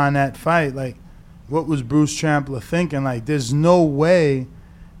matchmaking behind that fight. Like, what was Bruce Trampler thinking? Like, there's no way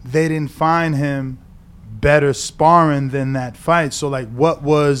they didn't find him better sparring than that fight. So, like, what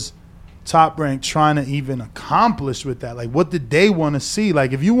was Top Rank trying to even accomplish with that? Like, what did they want to see?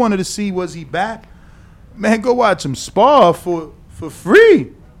 Like, if you wanted to see was he back, man, go watch him spar for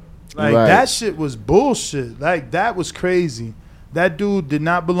free. Like, that shit was bullshit. Like, that was crazy. That dude did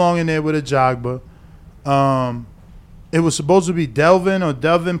not belong in there with a Jogba. It was supposed to be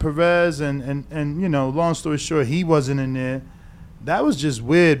Delvin Perez, and you know, long story short, he wasn't in there. That was just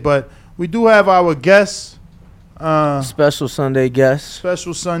weird. But we do have our guests. Special Sunday guest.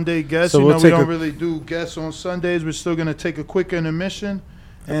 Special Sunday guest. So you we'll know, we don't really do guests on Sundays. We're still going to take a quick intermission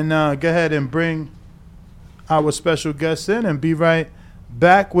and go ahead and bring our special guest in and be right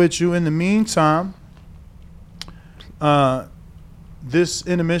back with you. In the meantime, this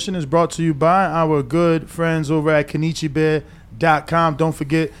intermission is brought to you by our good friends over at KenichiBear.com. Don't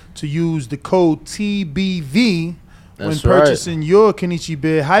forget to use the code TBV when purchasing your Kenichi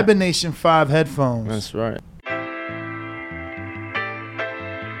Bear Hibernation 5 headphones. That's right.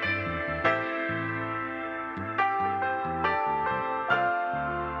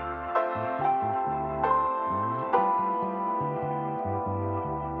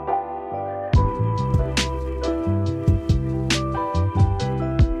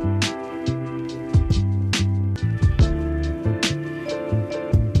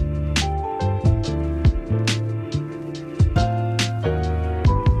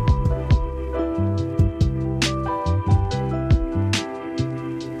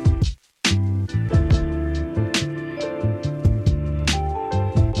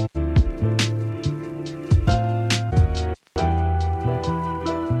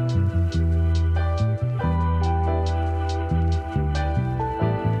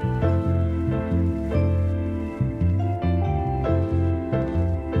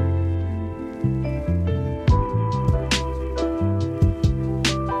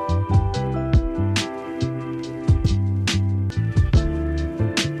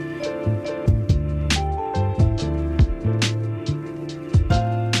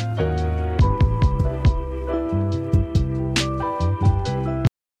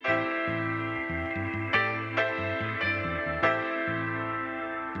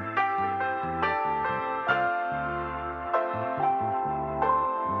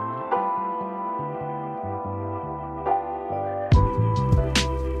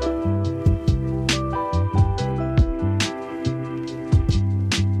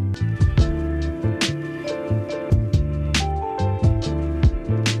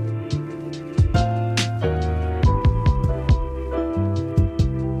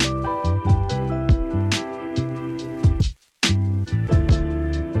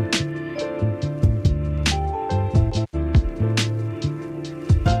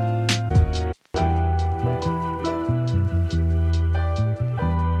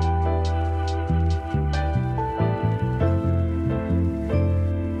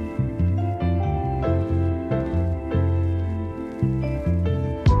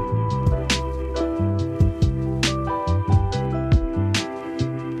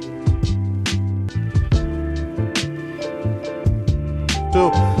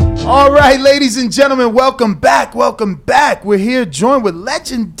 All right, ladies and gentlemen, welcome back. Welcome back. We're here joined with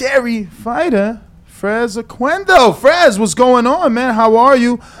legendary fighter Frez Oquendo. Frez, what's going on, man? How are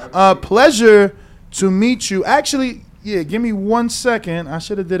you? Pleasure to meet you. Actually, yeah, give me 1 second. I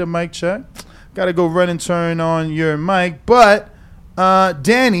should have did a mic check. Got to go run and turn on your mic. But,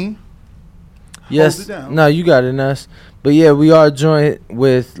 Danny, yes, hold it down. No, you got it, Ness. But, yeah, we are joined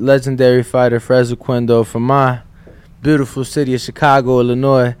with legendary fighter Frez Oquendo from my beautiful city of Chicago,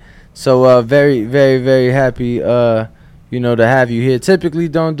 Illinois. So very, very, very happy, to have you here. Typically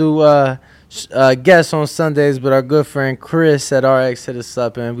don't do guests on Sundays, but our good friend Chris at RX hit us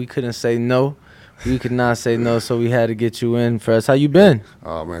up, and we couldn't say no. We could not say no, so we had to get you in for us. How you been?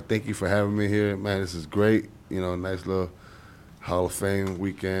 Oh, man, thank you for having me here. Man, this is great. Nice little Hall of Fame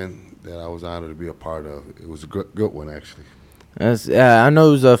weekend that I was honored to be a part of. It was a good one, actually. I know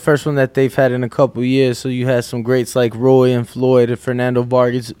it was the first one that they've had in a couple years. So you had some greats like Roy and Floyd and Fernando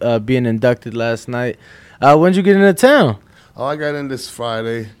Vargas being inducted last night. When'd you get into town? Oh, I got in this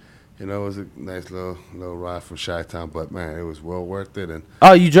Friday. You know, it was a nice little ride from Chi-Town, but man, it was well worth it. And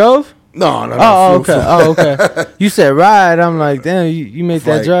oh, you drove? No. Okay. You said ride. I'm like, damn, you made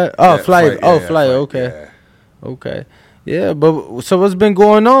flight. That drive? Oh, yeah, flight. Flight. Okay. Yeah. Okay. Yeah, but so what's been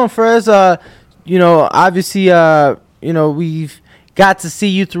going on, Frez? You know, obviously, you know, we've got to see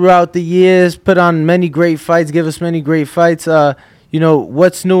you throughout the years, put on many great fights, give us many great fights. You know,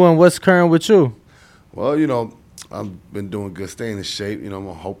 what's new and what's current with you? Well, you know, I've been doing good, staying in shape. You know,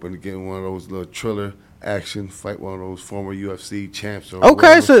 I'm hoping to get one of those little Triller action, fight one of those former UFC champs. Or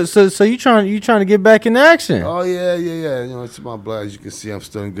okay, whatever. so you trying to get back in action? Oh yeah. You know, it's in my blood. As you can see, I'm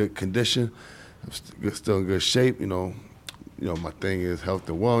still in good condition. I'm still in good shape. You know, my thing is health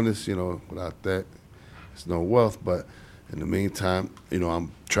and wellness. You know, without that, it's no wealth. But in the meantime, you know,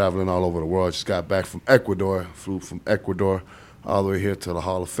 I'm traveling all over the world. I just got back from Ecuador. Flew from Ecuador all the way here to the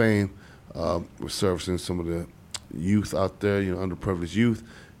Hall of Fame. We're servicing some of the youth out there, you know, underprivileged youth,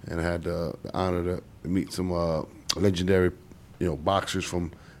 and I had the honor to meet some legendary, you know, boxers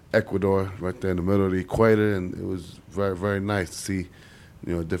from Ecuador, right there in the middle of the equator, and it was very, very nice to see,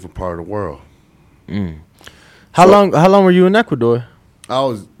 you know, a different part of the world. How long were you in Ecuador? I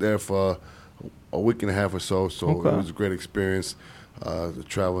was there for a week and a half or so, Okay. It was a great experience to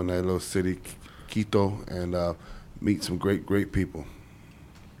travel in that little city, Quito, and meet some great people.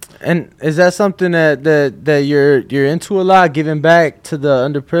 And is that something that you're into a lot, giving back to the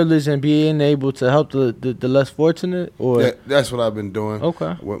underprivileged and being able to help the less fortunate? Or Yeah, that's what I've been doing.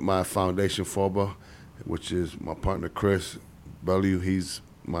 Okay. With my foundation, FOBA, which is my partner Chris Bellew. He's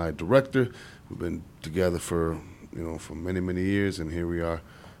my director. We've been together for many years, and here we are,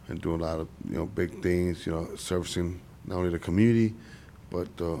 and doing a lot of big things. You know, servicing not only the community,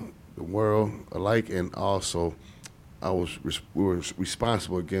 but the world alike, and also. We were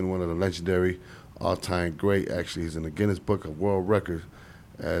responsible, again, one of the legendary all-time great, actually, he's in the Guinness Book of World Records.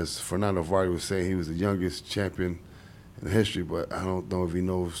 As Fernando Vargas was saying, he was the youngest champion in history, but I don't know if he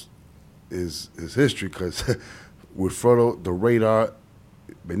knows his history, because Wilfredo the Radar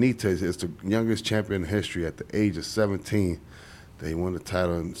Benitez is the youngest champion in history at the age of 17. That he won the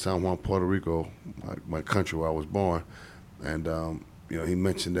title in San Juan, Puerto Rico, my country where I was born. And he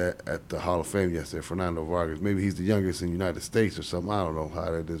mentioned that at the Hall of Fame yesterday, Fernando Vargas. Maybe he's the youngest in the United States or something. I don't know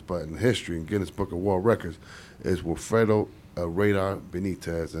how that is. But in history, in Guinness Book of World Records, is Wilfredo Radar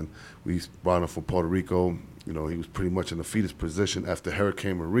Benitez. And we brought him from Puerto Rico. You know, he was pretty much in the fetus position after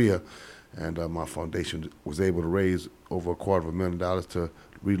Hurricane Maria. And my foundation was able to raise over $250,000 to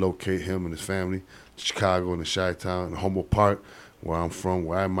relocate him and his family to Chicago and the Chi-Town and Humboldt Park, where I'm from,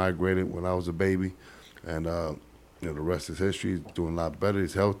 where I migrated when I was a baby. And the rest is history. He's doing a lot better.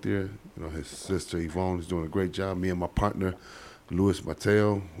 He's healthier. You know, his sister Yvonne is doing a great job. Me and my partner, Luis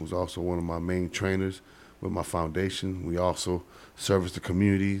Mateo, who's also one of my main trainers with my foundation. We also service the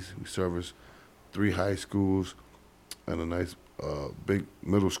communities. We service 3 high schools and a nice big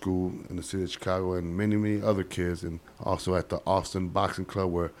middle school in the city of Chicago, and many other kids. And also at the Austin Boxing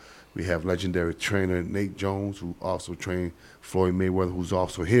Club, where we have legendary trainer Nate Jones, who also trained Floyd Mayweather, who's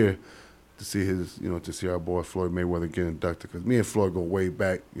also here. To see our boy Floyd Mayweather get inducted, because me and Floyd go way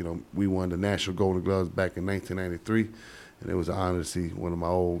back. You know, we won the National Golden Gloves back in 1993, and it was an honor to see one of my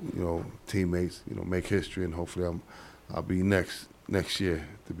old, teammates, make history, and hopefully I'll be next year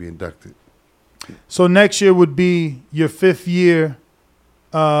to be inducted. So next year would be your 5th year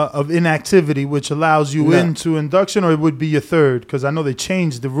of inactivity, which allows you into induction, or it would be your 3rd? Because I know they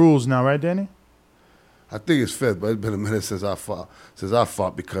changed the rules now, right, Danny? I think it's 5th, but it's been a minute since I fought,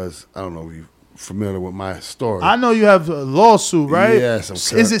 because I don't know if you're familiar with my story. I know you have a lawsuit, right?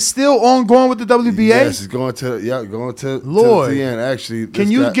 Yes. Is it still ongoing with the WBA? Yes, it's going to the end. Actually,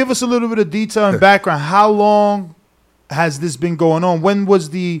 can you give us a little bit of detail and background? How long has this been going on? When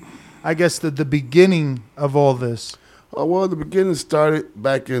was the beginning of all this? Oh, well, the beginning started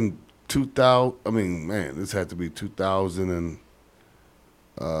back in 2000. I mean, man, this had to be 2000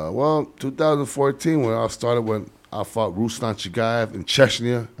 2014 when I started, when I fought Ruslan Chagayev in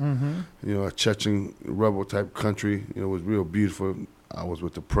Chechnya. Mm-hmm. A Chechen rebel type country. It was real beautiful. I was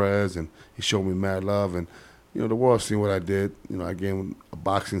with the prez, and he showed me mad love. And, the world seen what I did. I gave him a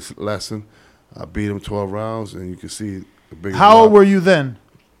boxing lesson. I beat him 12 rounds, and you can see the big. How old were you then?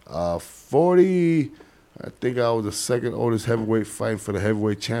 40. I think I was the second oldest heavyweight fighting for the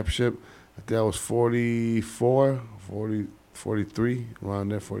heavyweight championship. I think I was 43, around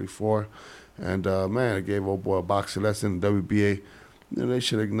there, 44. And, man, I gave old boy a boxing lesson in WBA. they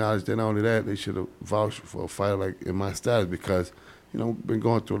should acknowledge that. Not only that, they should have vouched for a fighter like in my status because, been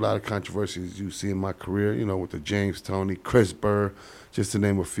going through a lot of controversies you see in my career, with the James Toney, Chris Burr, just to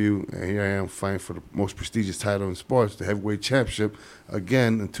name a few. And here I am fighting for the most prestigious title in sports, the heavyweight championship,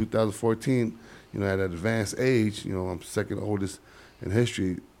 again in 2014, at an advanced age. I'm second oldest in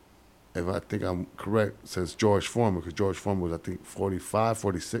history, if I think I'm correct, since George Foreman, because George Foreman was, I think, 45,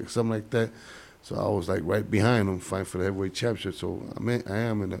 46, something like that. So I was like right behind him fighting for the heavyweight championship. So I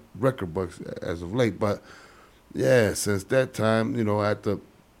am in the record books as of late. But yeah, since that time, I had to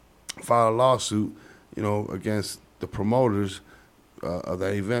file a lawsuit, against the promoters of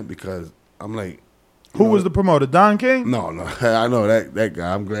that event because I'm like, who was the promoter? Don King? No, I know that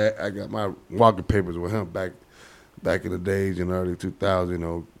guy. I'm glad I got my walking papers with him back in the days in the early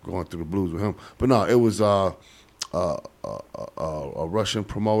 2000s, going through the blues with him. But no, it was a Russian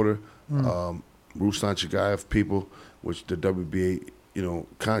promoter, Ruslan Chagayev people, which the WBA,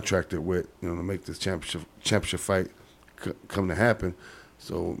 contracted with, to make this championship fight come to happen.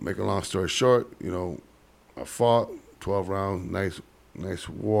 So, make a long story short, I fought 12 rounds, nice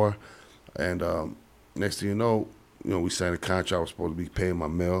war, and next thing you know, we signed a contract. I was supposed to be paying my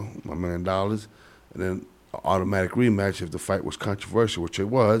 $1 million, and then an automatic rematch if the fight was controversial, which it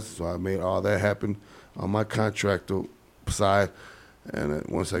was. So I made all that happen on my contractor side, and then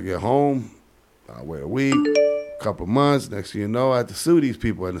once I get home, I wait a week, couple of months. Next thing you know, I had to sue these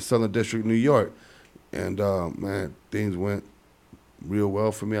people in the Southern District, New York. And, man, things went real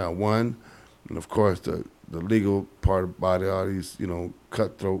well for me. I won. And, of course, the legal part about it, all these,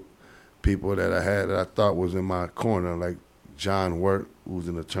 cutthroat people that I had that I thought was in my corner, like John Wirt, who's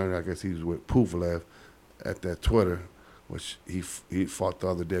an attorney. I guess he was with Puvalev at that Twitter, which he fought the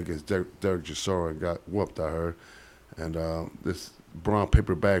other day against Derek Chisora and got whooped, I heard. And this brown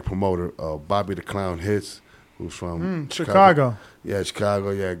paper bag promoter, Bobby the Clown Hits, who's from Chicago. Yeah,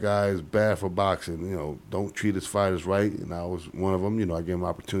 Chicago. Yeah, guy is bad for boxing. Don't treat his fighters right. And I was one of them. I gave him an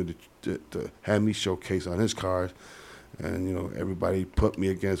opportunity to have me showcase on his cards. And, everybody put me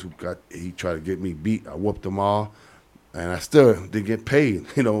against he tried to get me beat. I whooped them all. And I still didn't get paid,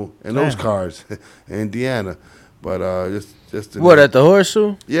 in those cards in Indiana. But just at the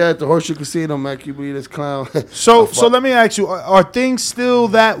Horseshoe? Yeah, at the Horseshoe Casino, man. Can you believe this clown? So let me ask you: are things still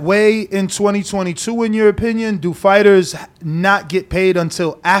that way in 2022? In your opinion, do fighters not get paid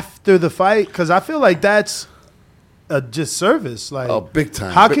until after the fight? Because I feel like that's a disservice. Like, big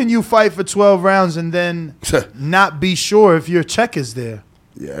time. How can you fight for 12 rounds and then not be sure if your check is there?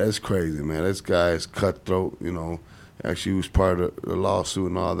 Yeah, that's crazy, man. This guy is cutthroat. Actually, he was part of the lawsuit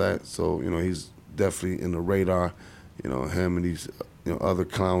and all that. So he's definitely in the radar, him and these, other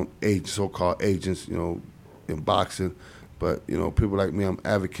clown agents, so-called agents, in boxing. But, people like me, I'm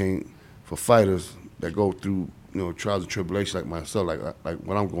advocating for fighters that go through, trials and tribulations like myself, like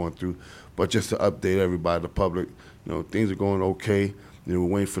what I'm going through. But just to update everybody, the public, things are going okay. We're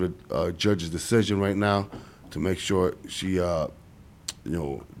waiting for the judge's decision right now to make sure she,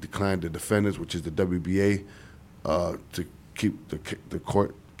 declined the defendants, which is the WBA, to keep the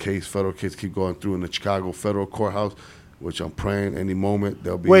court case, federal case, keep going through in the Chicago federal courthouse, which I'm praying any moment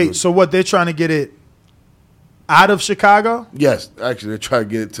they'll be. Wait, so what, they're trying to get it out of Chicago? Yes, actually, they're trying to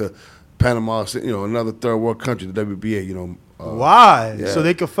get it to Panama, another third world country, the WBA, Why? Yeah. So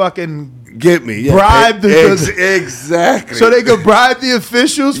they could fucking get me, bribe exactly. So they could bribe the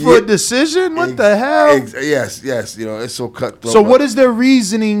officials for a decision? What the hell? Yes, it's so cutthroat. So what is their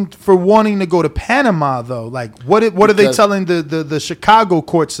reasoning for wanting to go to Panama, though? Like, what are they telling the Chicago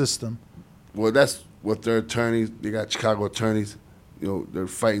court system? Well, that's what their attorneys, they got Chicago attorneys, they're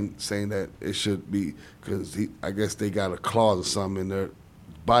fighting, saying that it should be, because I guess they got a clause or something in their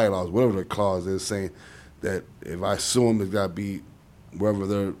bylaws, whatever the clause is, saying that if I sue them, it's got to be wherever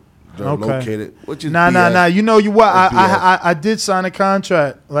they're located. Which is nah. You know what? I did sign a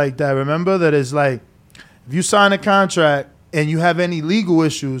contract like that. Remember that it's like, if you sign a contract and you have any legal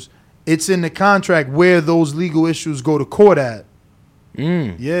issues, it's in the contract where those legal issues go to court at.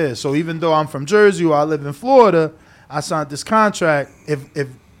 Yeah. So even though I'm from Jersey or I live in Florida, I signed this contract. If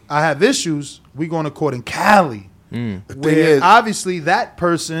I have issues, we going to court in Cali. Where obviously that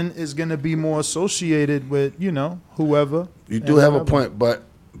person is going to be more associated with, whoever. You do have a point,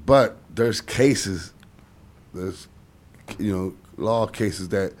 but there's cases, law cases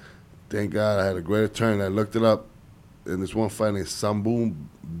that, thank God, I had a great attorney that looked it up. And this one fight named Samboon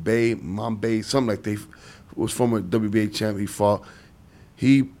Bay, Mambe, something like that. He was former WBA champ. He fought.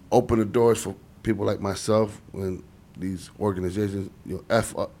 He opened the doors for people like myself when these organizations,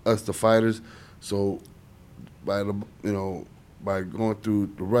 F us, the fighters. So by going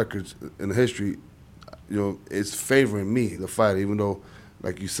through the records in the history, it's favoring me, the fighter, even though,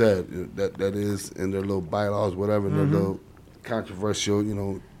 like you said, that is in their little bylaws, whatever, their little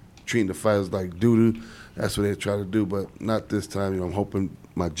controversial, treating the fighters like doo-doo. That's what they try to do, but not this time. I'm hoping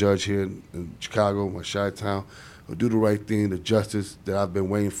my judge here in Chicago, my Chi-Town, will do the right thing, the justice that I've been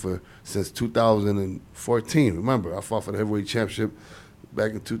waiting for since 2014. Remember, I fought for the heavyweight championship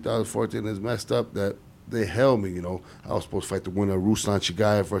back in 2014. It's messed up that they held me, I was supposed to fight the winner of Ruslan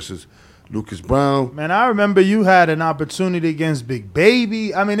Chagayev versus Lucas Brown. Man, I remember you had an opportunity against Big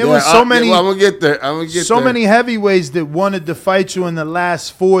Baby. I mean, there was so many. I'm gonna get there. So many heavyweights that wanted to fight you in the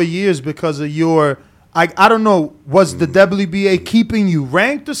last 4 years because of your. I don't know. Was the WBA keeping you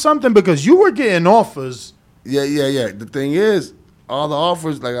ranked or something? Because you were getting offers. Yeah. The thing is, all the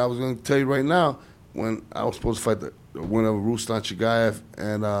offers, like I was gonna tell you right now, when I was supposed to fight the winner of Ruslan Chagayev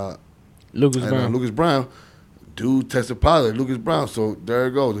and Lucas Brown. Dude tested positive, Lucas Brown. So there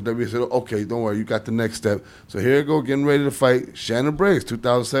it goes. The WBA said, okay, don't worry, you got the next step. So here you go, getting ready to fight Shannon Briggs,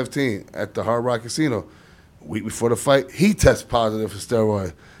 2017, at the Hard Rock Casino. A week before the fight, he tested positive for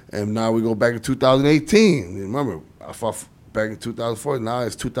steroids. And now we go back to 2018. Remember, I fought back in 2004. Now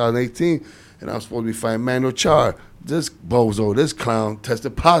it's 2018, and I'm supposed to be fighting Manuel Char. This bozo, this clown,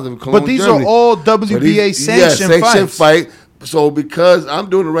 tested positive in Cologne, But these Germany. are all WBA sanctioned fight. So because I'm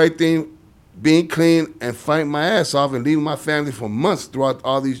doing the right thing, being clean and fighting my ass off and leaving my family for months throughout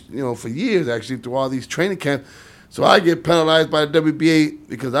all these, for years actually, through all these training camps. So I get penalized by the WBA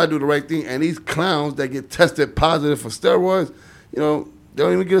because I do the right thing. And these clowns that get tested positive for steroids, they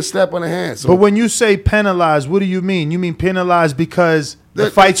don't even get a slap on the hand. So, but when you say penalized, what do you mean? You mean penalized because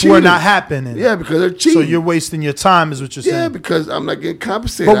the fights were not happening? Yeah, because they're cheating. So you're wasting your time is what you're saying? Yeah, because I'm not getting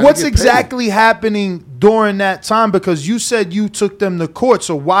compensated. But what's exactly happening during that time? Because you said you took them to court,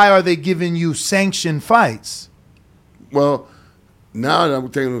 so why are they giving you sanctioned fights? Well, now that I'm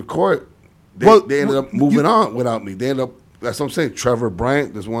taking them to court, they ended up moving on without me. They ended up, that's what I'm saying, Trevor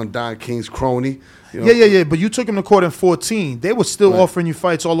Bryant, there's one Don King's crony. Yeah, but you took him to court in 14. They were still offering you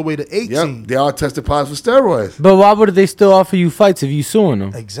fights all the way to 18. Yep, they all tested positive for steroids. But why would they still offer you fights if you suing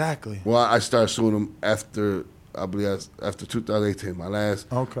them? Exactly. Well, I started suing them after 2018, my last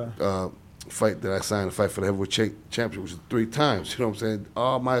fight that I signed, a fight for the heavyweight championship, which was 3 times. You know what I'm saying?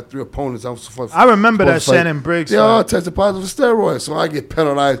 All my 3 opponents, I remember that Shannon Briggs they all tested positive for steroids, so I get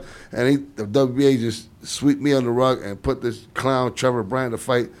penalized, and the WBA just sweep me on the rug and put this clown Trevor Bryant to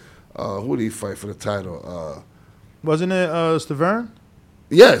fight. Who did he fight for the title? Wasn't it Stavern?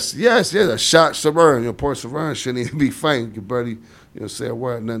 Yes. I shot Severn. Poor Severn shouldn't even be fighting. You can barely, say a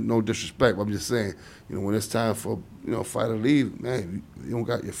word. No disrespect. But I'm just saying, when it's time for fighter to leave, man, you don't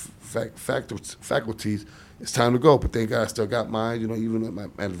got your faculties. It's time to go. But thank God I still got mine. Even at my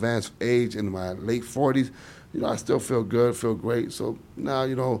advanced age in my late 40s, I still feel good, feel great. So now,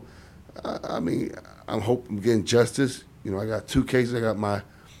 I'm hoping I'm getting justice. I got 2 cases. I got my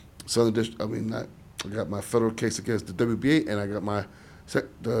Southern District. I got my federal case against the WBA, and I got my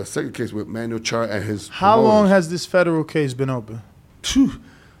the second case with Manuel Char and his. How long has this federal case been open?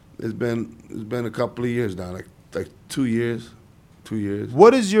 It's been a couple of years now, like 2 years. 2 years.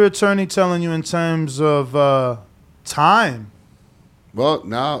 What is your attorney telling you in terms of time? Well,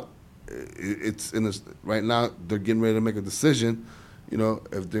 now it's in this. Right now, they're getting ready to make a decision.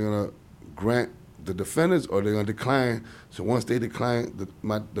 If they're gonna grant the defendants or they're gonna decline. So once they decline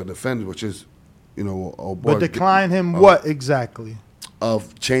the defendant, which is, but decline him what exactly?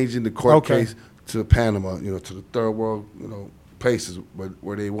 Of changing the court case to Panama, to the third world, places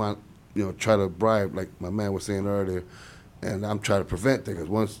where they want, try to bribe, like my man was saying earlier. And I'm trying to prevent that because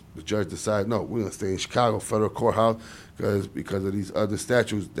once the judge decides, no, we're going to stay in Chicago federal courthouse because of these other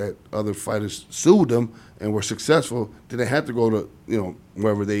statutes that other fighters sued them and were successful, then they had to go to,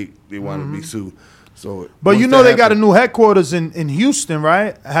 wherever they want to be sued. So, but they got a new headquarters in Houston,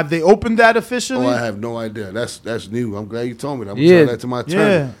 right? Have they opened that officially? Oh, I have no idea. That's new. I'm glad you told me that. I'm going to tell that to my attorney.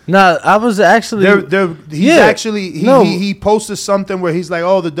 Yeah. No, I was actually... He posted something where he's like,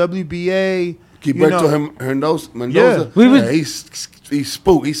 oh, the WBA... Gilberto Mendoza. Yeah. He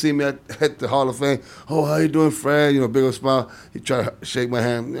spooked. He seen me at the Hall of Fame. Oh, how you doing, Fred? Big old smile. He tried to shake my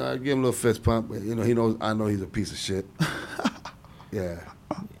hand. I give him a little fist pump. But, he knows. I know he's a piece of shit. Yeah.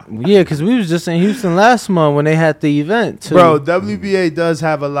 Yeah, because we was just in Houston last month when they had the event, too. Bro, WBA does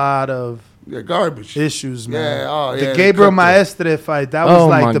have a lot of garbage issues, man. The Gabriel Maestre fight, that was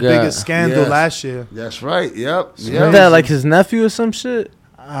like the biggest scandal last year. That's right. Yep. Was that like his nephew or some shit?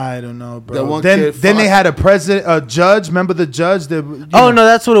 I don't know, bro. Then they had a judge. Remember the judge? No,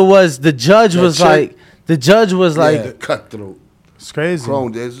 that's what it was. The judge was like, cutthroat. It's crazy.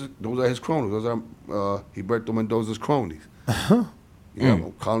 Those are his cronies. Those are Gilberto Mendoza's cronies.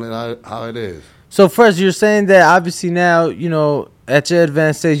 I'm calling it how it is. So first, you're saying that obviously now, you know, at your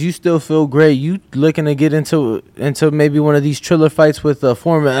advanced stage, you still feel great. You looking to get into maybe one of these Triller fights with a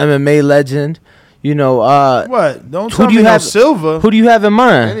former MMA legend. You know, what? Don't tell me no Silva. Who do you have in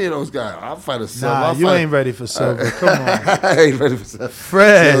mind? Any of those guys. I'll fight a Silva. Nah, you ain't ready for Silva. Come on. I ain't ready for Silva.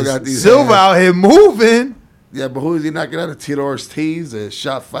 Fred, Silva out here moving. Yeah, but who is he knocking out? The Tito Ortiz, the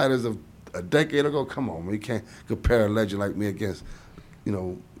shot fighters of a decade ago? Come on, man. You can't compare a legend like me against, you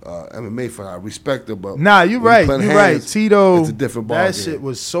know, MMA fighter. I respect him, but nah, you're right. You're right. Tito, it's a different ball that game. Shit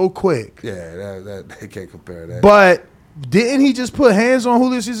was so quick. Yeah, that they can't compare that. But didn't he just put hands on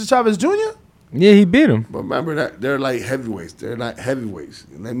Julio Cesar Chavez Jr.? Yeah, he beat him. But remember that they're like heavyweights. They're not heavyweights.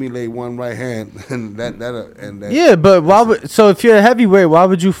 Let me lay one right hand and that. Yeah, but why would? So if you're a heavyweight, why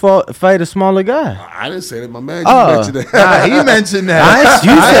would you fight a smaller guy? I didn't say that. My man mentioned that. Nah, he mentioned that.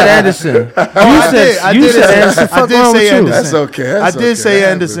 You said Anderson. I did say Anderson. That's okay. I did say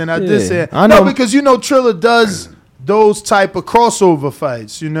Anderson. I did say it. No, because you know Triller does those type of crossover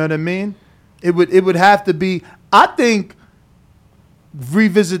fights. You know what I mean? It would have to be. I think.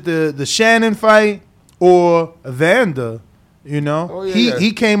 Revisit the Shannon fight or Evander, you know.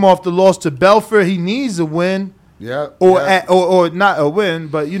 He came off the loss to Belfort. He needs a win. Yeah. Or not a win,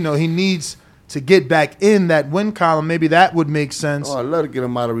 but you know, he needs to get back in that win column. Maybe that would make sense. Oh, I'd love to get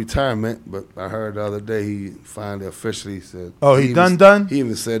him out of retirement, but I heard the other day he finally officially said. Oh, he done? He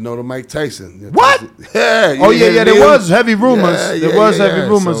even said no to Mike Tyson. What? Yeah. There was heavy rumors. There was heavy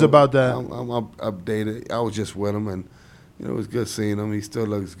rumors about that. I'm updated. I was just with him and. You know, it was good seeing him. He still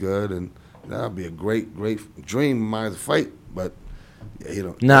looks good, and that'll be a great dream of mine to fight. But yeah, he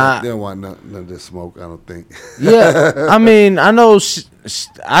don't. They don't want none of this smoke. I don't think. Yeah, I mean, I know.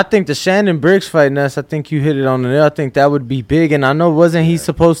 I think the Shannon Briggs fight, Ness. I think you hit it on the nail. I think that would be big, and I know wasn't he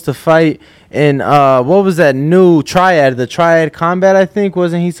supposed to fight in what was that new triad? The triad combat, I think.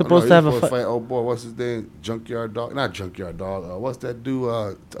 Wasn't he supposed to have a fight? Oh boy, what's his name? Junkyard Dog? Not Junkyard Dog. What's that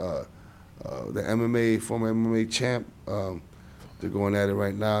dude? The former MMA champ, they're going at it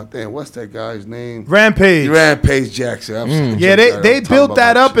right now. Damn, what's that guy's name? Rampage Jackson. Yeah, they built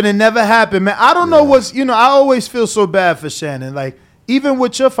that up and it never happened, man. I don't know what's, you know, I always feel so bad for Shannon. Like, even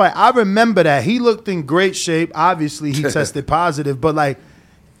with your fight, I remember that. He looked in great shape. Obviously, he tested positive, but like,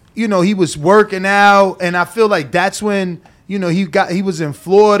 you know, he was working out, and I feel like that's when, you know, he was in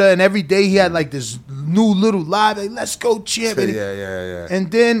Florida, and every day he had like this new little live, like, let's go, champ. Yeah. And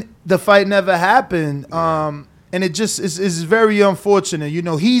then the fight never happened. And it just is very unfortunate. You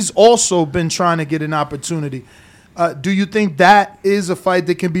know, he's also been trying to get an opportunity. Do you think that is a fight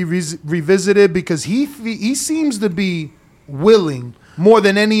that can be revisited? Because he seems to be willing more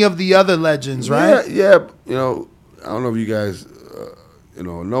than any of the other legends, right? Yeah. You know, I don't know if you guys,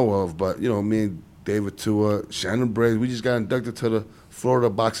 know of, but, you know, me and David Tua, Shannon Briggs, we just got inducted to the Florida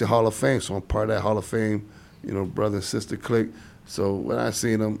Boxing Hall of Fame. So I'm part of that Hall of Fame, you know, brother and sister clique. So when I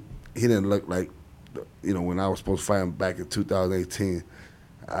seen him, he didn't look like, you know, when I was supposed to fight him back in 2018.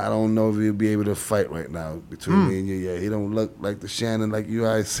 I don't know if he'll be able to fight right now between me and you. Yeah, he don't look like the Shannon like you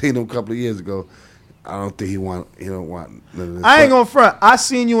guys seen him a couple of years ago. I don't think he don't want none of this. I ain't gonna front. I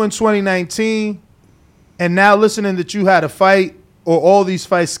seen you in 2019, and now listening that you had a fight or all these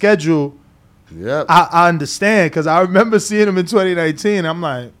fights scheduled. Yeah, I understand, because I remember seeing him in 2019. I'm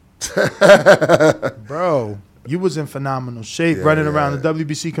like, bro, you was in phenomenal shape, running around the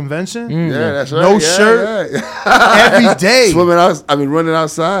WBC convention. Yeah, that's right. No shirt, every day. Swimming out. I mean, running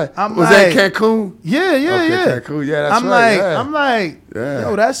outside. Was that Cancun? Yeah. Cancun. Yeah, that's right. I'm like,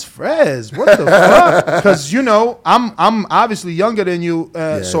 yo, that's Frez. What the fuck? Because, you know, I'm obviously younger than you,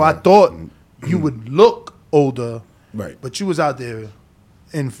 so I thought you would look older. Right. But you was out there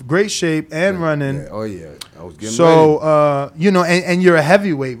in great shape and running. Yeah. Oh yeah, I was getting ready. You know, and you're a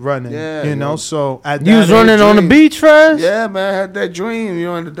heavyweight running. Yeah, you know. So at you was running on the beach, Frez? Yeah, man, I had that dream. You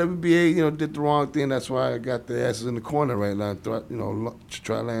know, and the WBA, you know, did the wrong thing. That's why I got the asses in the corner right now. You know,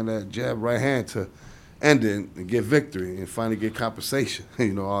 try to land that jab right hand to end it and get victory and finally get compensation.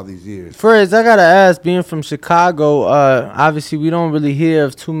 You know, all these years. Frez, I gotta ask, being from Chicago, obviously we don't really hear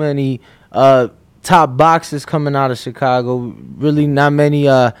of too many top boxers coming out of Chicago. Really not many,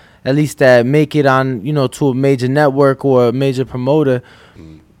 at least that make it on, you know, to a major network or a major promoter.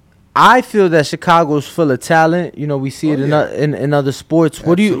 I feel that Chicago is full of talent. You know, we see it in other sports.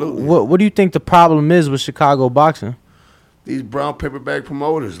 Absolutely. What do you think the problem is with Chicago boxing? These brown paper bag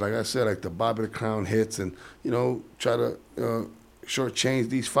promoters, like I said, like the Bobby the Clown hits, and, you know, try to shortchange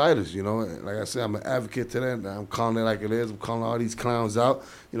these fighters, you know. Like I said, I'm an advocate to that. I'm calling it like it is. I'm calling all these clowns out.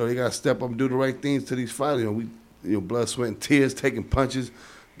 You know, they got to step up and do the right things to these fighters. You know, blood, sweat, and tears, taking punches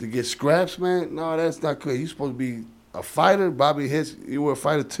to get scraps, man. No, that's not good. You're supposed to be a fighter, Bobby Hicks, you were a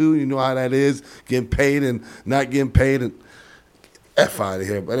fighter too. You know how that is, getting paid and not getting paid, and F out of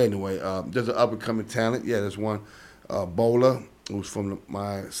here. But anyway, there's an up-and-coming talent. Yeah, there's one, Bowler, who's from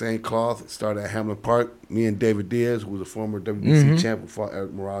my same cloth, started at Hamlin Park. Me and David Diaz, who was a former WBC champ, fought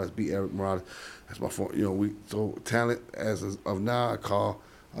Eric Morales, beat Eric Morales. That's my former, so talent as of now, I call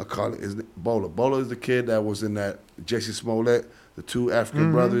it is Bowler. Bowler is the kid that was in that J.C. Smollett, the two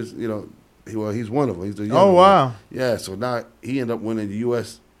African brothers, he's one of them. He's the younger Oh, wow. one. Yeah, so now he ended up winning the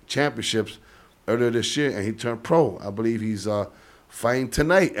U.S. championships earlier this year, and he turned pro. I believe he's fighting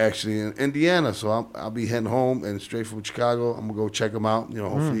tonight, actually, in Indiana. So I'll be heading home and straight from Chicago. I'm going to go check him out.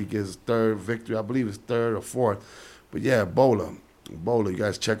 Hopefully he gets his third victory. I believe it's third or fourth. But, yeah, Bowler, you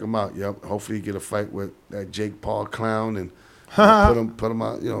guys check him out. Yep. Hopefully he get a fight with that Jake Paul clown and put him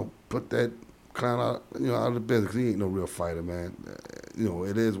out, put that clown out, out of the business. 'Cause he ain't no real fighter, man.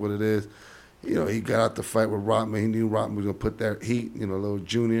 It is what it is. He got out the fight with Rottman. He knew Rottman was gonna put that heat. Little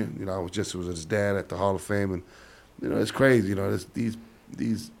Junior. I was his dad at the Hall of Fame, and it's crazy.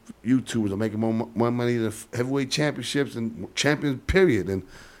 These YouTubers are making more money than heavyweight championships and champions. Period. And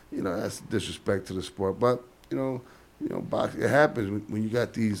that's disrespect to the sport. But boxing, it happens when you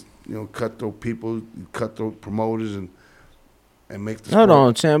got these cutthroat people, cutthroat promoters, and make the sport. Hold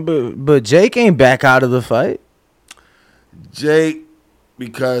on, champ. But Jake ain't back out of the fight. Jake.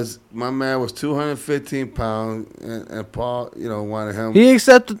 Because my man was 215 pounds, and Paul, wanted him. He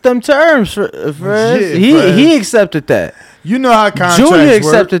accepted them terms for he accepted that. You know how contracts Junior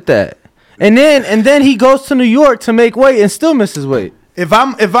accepted that, and then he goes to New York to make weight and still misses weight. If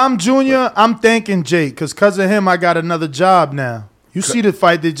I'm Junior, I'm thanking Jake because of him, I got another job now. You see the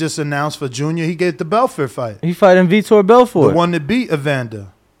fight they just announced for Junior? He get the Belfort fight. He fighting Vitor Belfort, the one that beat Evander.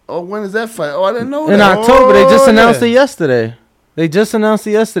 Oh, when is that fight? Oh, I didn't know in that. October. They just announced it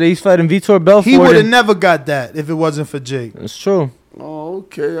yesterday. He's fighting Vitor Belfort. He would have never got that if it wasn't for Jake. That's true. Oh,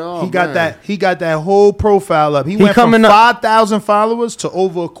 okay. Oh, he got that. He got that whole profile up. He went from 5,000 followers to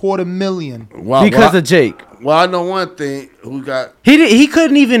over 250,000. Wow, because of Jake. Well, I know one thing. Who got? He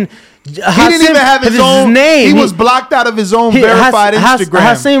couldn't even. He didn't even have his own name. He was blocked out of his own verified Instagram.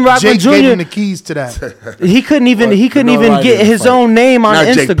 Hasim Rockman Jake Jr. gave him the keys to that. He couldn't even get his own name on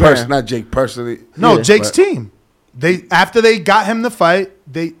Instagram. Not Jake personally. No, Jake's team. After they got him the fight,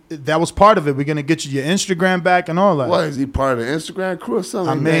 that was part of it. We're gonna get you your Instagram back and all that. What, is he part of the Instagram crew or something?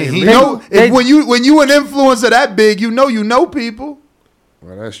 I mean, when you an influencer that big, you know people.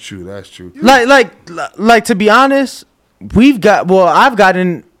 Well, that's true. Like to be honest, I've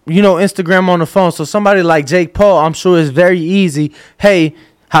gotten Instagram on the phone. So somebody like Jake Paul, I'm sure is very easy. Hey,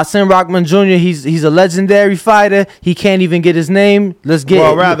 Hasim Rockman Jr., he's a legendary fighter. He can't even get his name. Let's get.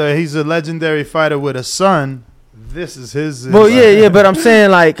 Well, rather, he's a legendary fighter with a son. This is his. Well, yeah, but I'm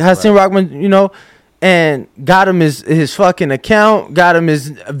saying like Hasim Rockman, and got him his fucking account, got him his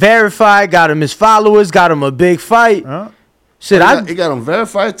verified, got him his followers, got him a big fight. Shit, he got him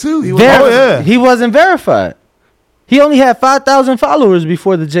verified too. He wasn't verified. He only had 5,000 followers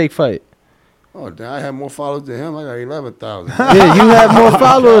before the Jake fight. Oh, damn, I had more followers than him. I got 11,000. Yeah, you have more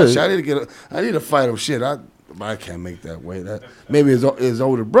followers. I need to fight him. Shit, I can't make that way. Maybe his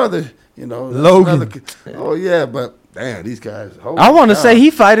older brother. Logan. Oh yeah, but damn, these guys. I want to say he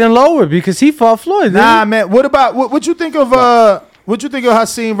fighting lower because he fought Floyd. Nah, man. What about what you think of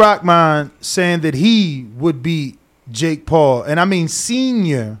Hasim Rockman saying that he would beat Jake Paul? And I mean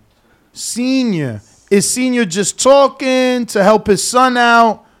senior. Is Senior just talking to help his son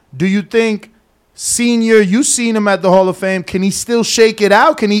out? Do you think Senior? You seen him at the Hall of Fame. Can he still shake it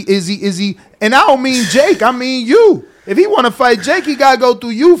out? Is he? And I don't mean Jake. I mean you. If he want to fight Jake, he got to go through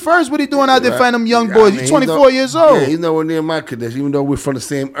you first. What he doing out there fighting them young boys? He's 24 years old. Yeah, he's nowhere near my condition, even though we're from the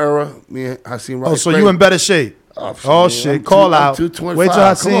same era. Me and Hasim. Oh, so you in better shape. Oh, shit. Call out. Wait till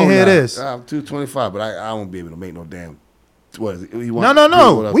Hasim hear this. I'm 225, but I won't be able to make no damn.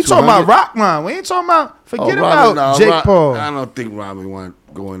 No. We talking about Rockman. We ain't talking about. Forget about Jake Paul. I don't think Robin want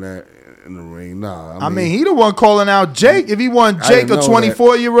to go in in the ring. Nah. I mean, he the one calling out Jake. If he want Jake, a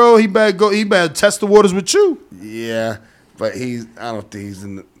 24-year-old, he better go. He better test the waters with you. Yeah, but I don't think he's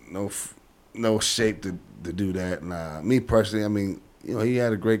in no shape to do that. Nah. Me personally, I mean, he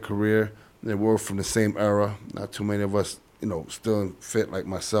had a great career. They were from the same era. Not too many of us, still fit like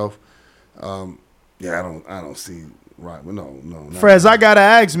myself. I don't see. Right, well, no. Frez, I gotta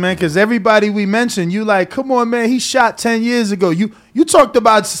ask, man, because everybody we mentioned, you like, come on, man, he shot 10 years ago. You talked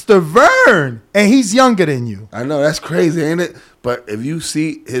about Stavern, and he's younger than you. I know, that's crazy, ain't it? But if you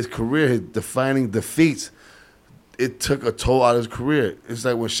see his career, his defining defeats, it took a toll out of his career. It's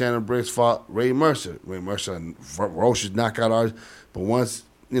like when Shannon Briggs fought Ray Mercer. Ray Mercer, ferocious knockout artist, but once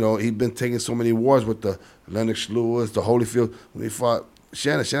he'd been taking so many wars with the Lennox Lewis, the Holyfield. When he fought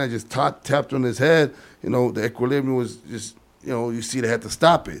Shannon just tapped on his head. The equilibrium was just, you see they had to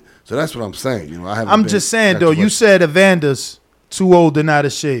stop it. So that's what I'm saying. I'm just saying, though, you said Evander's too old and out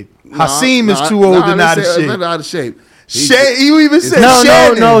of shape. Hasim is too old and out of shape. Evander out of shape. You even said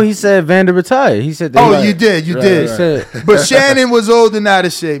Shannon. No, he said Evander retired. He said that. You did. Right. But Shannon was old and out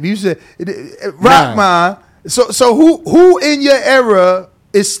of shape. You said Rahman. So who in your era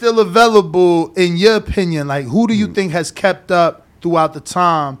is still available in your opinion? Like, who do you think has kept up throughout the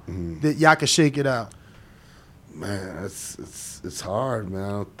time that y'all can shake it out? Man, it's hard, man. I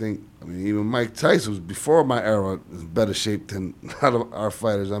don't think. I mean, even Mike Tyson was before my era was in better shape than a lot of our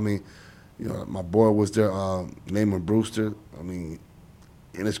fighters. I mean, my boy was there, Naaman Brewster. I mean,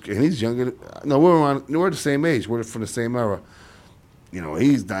 and he's younger. No, we're the same age. We're from the same era.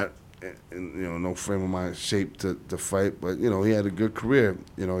 He's not, no frame of mind shape to fight, but he had a good career.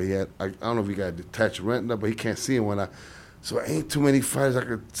 He had. I don't know if he got a detached retina, but he can't see him So ain't too many fighters I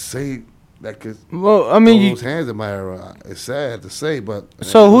could say that could. Well, I mean, those hands in my era. It's sad to say, but.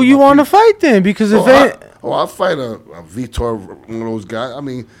 So who you want to fight then? Because I'll fight a Vitor, one of those guys. I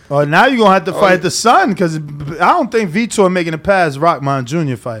mean. Oh, now you're gonna have to fight the son because I don't think Vitor making it past Rahman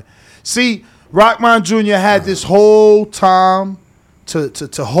Jr. fight. See, Rahman Jr. had this whole time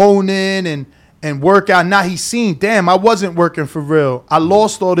to hone in and work out. Now he's seen, damn, I wasn't working for real. I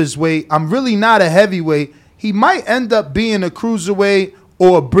lost all this weight. I'm really not a heavyweight. He might end up being a cruiserweight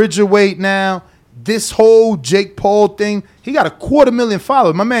or a bridgerweight now. This whole Jake Paul thing, he got 250,000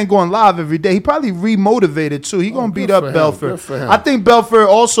 followers. My man going live every day. He probably remotivated too. He gonna beat up Belfort. I think Belfort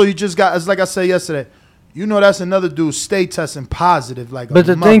also, he just got, as like I said yesterday, that's another dude stay testing positive. But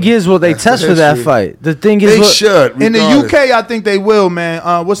the thing is, will they test for that fight? The thing is, they should. In the UK, I think they will,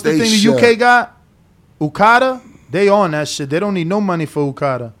 man. What's the thing the UK got? Okada? They on that shit. They don't need no money for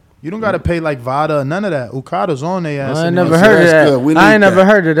Okada. You don't got to pay like VADA or none of that. Okada's on their ass. I ain't never heard of that. I ain't never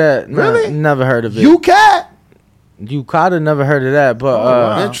heard of that. Really? Never heard of it. Okada never heard of that.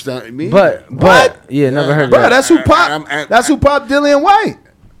 But interesting. But never heard of that. That's who popped. That's who popped Dillian White.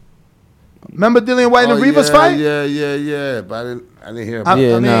 Remember Dillian White in the Rivas fight? Yeah. But I didn't hear about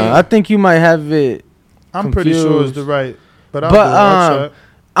it. I think you might have it. I'm pretty sure it's the right. But I'll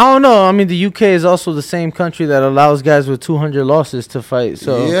I don't know. I mean, the UK is also the same country that allows guys with 200 losses to fight.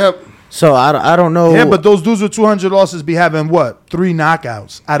 So yep. So I don't know. Yeah, but those dudes with 200 losses be having what? 3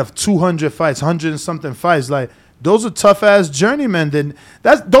 knockouts out of 200 fights, 100 and something fights. Like those are tough ass journeymen. Then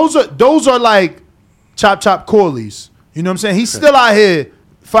those are like Chop Corley's. You know what I'm saying? He's still out here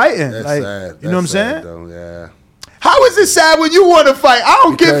fighting. That's like, sad. You know what I'm saying? Though, yeah. How is it sad when you want to fight? I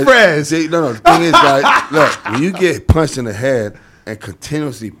don't get friends. The thing is, like, look, when you get punched in the head and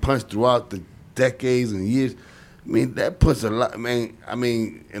continuously punched throughout the decades and years, I mean, that puts a lot. Man, I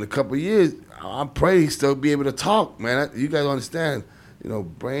mean, in a couple of years, I'm praying he'll still be able to talk, man. You guys understand,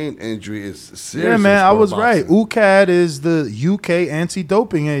 brain injury is serious. Yeah, man, I was right. UCAD is the UK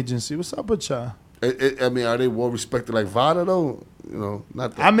anti-doping agency. What's up with y'all? I mean, are they well respected like VADA though?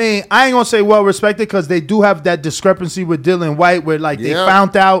 Not that. I mean, I ain't gonna say well respected because they do have that discrepancy with Dillian White where like they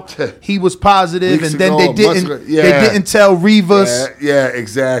found out he was positive and then they didn't tell Rivas. Yeah,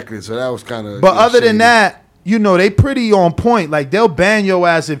 exactly. So that was kind of. But other than that, they pretty on point. Like they'll ban your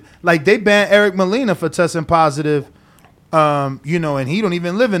ass if like they banned Eric Molina for testing positive. And he don't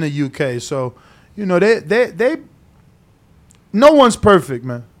even live in the UK. So they no one's perfect,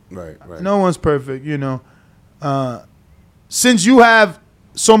 man. Right. No one's perfect, Since you have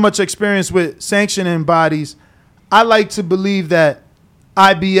so much experience with sanctioning bodies, I like to believe that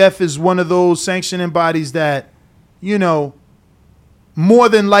IBF is one of those sanctioning bodies that, more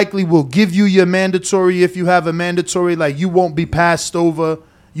than likely will give you your mandatory if you have a mandatory. Like you won't be passed over.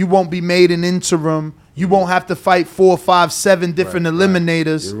 You won't be made an interim. You won't have to fight 4, 5, 7 different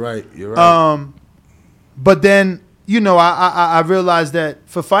eliminators. You're right. But then, I realized that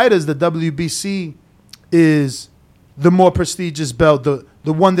for fighters, the WBC is the more prestigious belt, the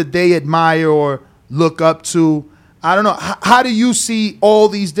one that they admire or look up to. I don't know. How do you see all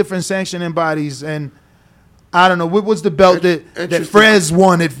these different sanctioning bodies? And I don't know. What was the belt that Frez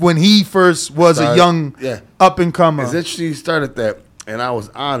won when he first was a young up-and-comer? It's interesting you started that. And I was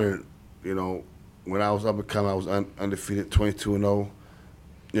honored, when I was up-and-coming, I was undefeated, 22-0.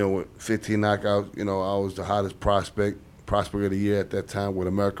 With 15 knockouts, I was the hottest prospect of the year at that time with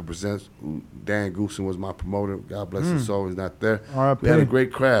America Presents. Dan Goosen was my promoter. God bless his soul. He's not there. We had a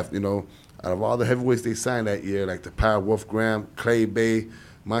great craft, Out of all the heavyweights they signed that year, like the Power Wolfgram, Clay Bay,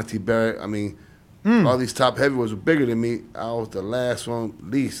 Monty Barrett, I mean, all these top heavyweights were bigger than me. I was the last one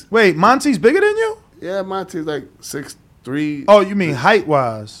least. Wait, Monty's bigger than you? Yeah, Monty's like 6'3", 3. Oh, you mean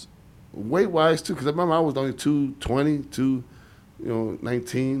height-wise? Weight-wise, too, because I remember I was only 220,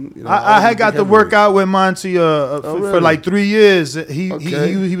 19. You know, I had got to work out with Monty for really? like 3 years.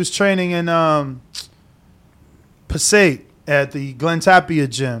 He was training in Passaic at the Glen Tapia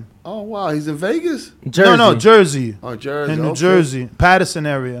gym. Oh, wow. He's in Vegas? Jersey. No, Jersey. Oh, Jersey. In New Jersey. Patterson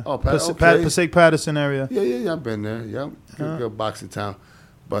area. Oh, Passaic, Patterson area. Yeah, I've been there. Yep. Good boxing town.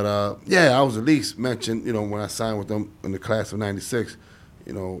 But, I was at least mentioned, when I signed with them in the class of 96,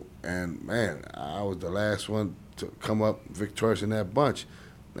 and, man, I was the last one to come up victorious in that bunch.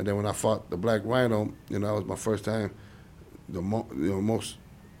 And then when I fought the Black Rhino, that was my first time.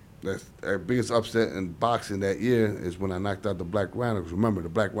 Our biggest upset in boxing that year is when I knocked out the Black Rhino. Because remember, the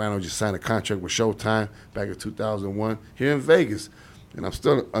Black Rhino just signed a contract with Showtime back in 2001 here in Vegas. And I'm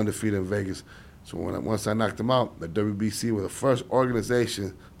still undefeated in Vegas. So once I knocked him out, the WBC was the first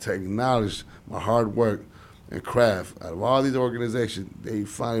organization to acknowledge my hard work and craft. Out of all these organizations, they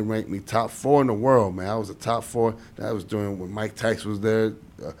finally ranked me top 4 in the world, man. I was the top 4. That was during when Mike Tyson was there,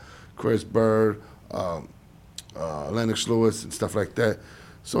 Chris Bird, Lennox Lewis, and stuff like that.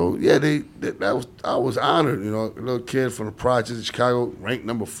 So yeah, I was honored. A little kid from the projects in Chicago, ranked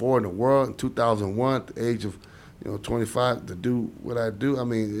number 4 in the world in 2001, at the age of 25, to do what I do. I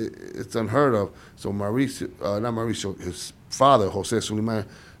mean, it's unheard of. So Mauricio, his father, Jose Suleiman,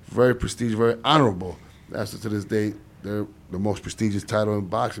 very prestigious, very honorable. That's to this day, they're the most prestigious title in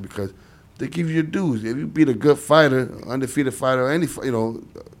boxing because they give you your dues. If you beat a good fighter, undefeated fighter,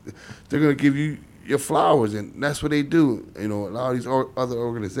 they're gonna give you your flowers, and that's what they do. A lot of these other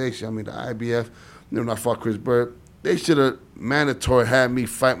organizations. I mean, the IBF. When I fought Chris Bird, they should have mandatory had me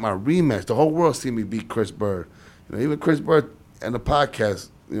fight my rematch. The whole world seen me beat Chris Bird. Even Chris Bird and the podcast,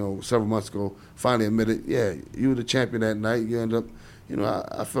 several months ago, finally admitted, yeah, you were the champion that night. You end up,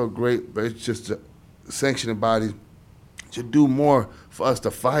 I felt great, but it's just the sanctioning bodies should do more for us,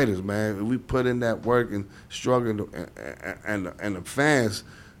 the fighters, man. If we put in that work and struggle, and the fans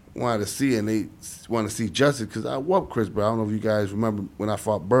wanted to see, and they want to see justice, because I whooped Chris Bird. I don't know if you guys remember when I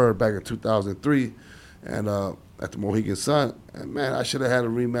fought Bird back in 2003 and at the Mohegan Sun. And, man, I should have had a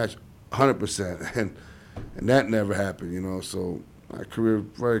rematch 100%. And that never happened, So my career was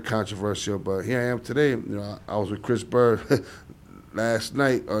very controversial. But here I am today. I was with Chris Bird last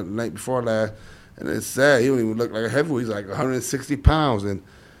night, or the night before last, and it's sad. He don't even look like a heavyweight. He's like 160 pounds, and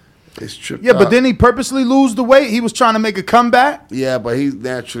it's tripped out. But didn't he purposely lose the weight? He was trying to make a comeback? Yeah, but he's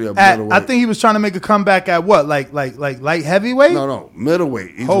naturally a middleweight. I think he was trying to make a comeback at what? Like light heavyweight? No,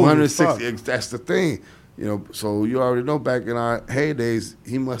 middleweight. He's Holy 160. fuck. That's the thing. So you already know back in our heydays,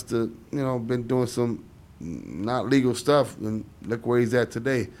 he must have, been doing some not legal stuff, and look where he's at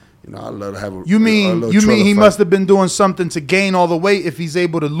today. I'd love to have a. You mean he must have been doing something to gain all the weight if he's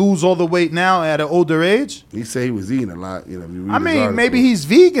able to lose all the weight now at an older age? He said he was eating a lot. If you read his article. Maybe he's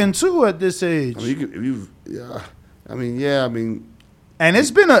vegan too at this age. And it's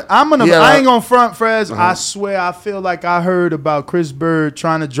been I ain't gonna front, Frez. I swear, I feel like I heard about Chris Bird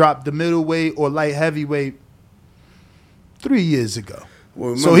trying to drop the middleweight or light heavyweight 3 years ago.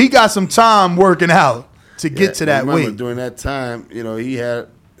 Well, so he got some time working out to get to that weight. During that time, he had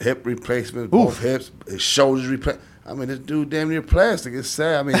hip replacement, both hips, his shoulders replaced. I mean, this dude damn near plastic. It's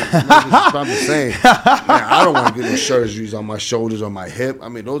sad. I mean, I'm just saying, man, I don't want to get no surgeries on my shoulders or my hip. I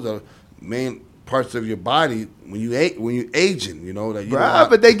mean, those are main parts of your body when you aging.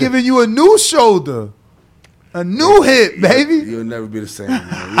 But they giving you a new shoulder, a new hip, baby. You'll never be the same.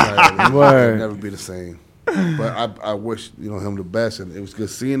 Man. You'll never be the same. But I wish him the best, and it was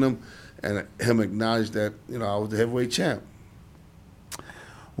good seeing him and him acknowledge that I was the heavyweight champ.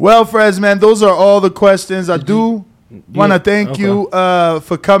 Well, Frez, man, those are all the questions. I do want to thank you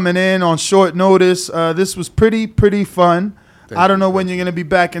for coming in on short notice. This was pretty fun. I don't know when you're going to be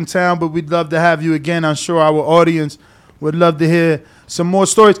back in town, but we'd love to have you again. I'm sure our audience would love to hear some more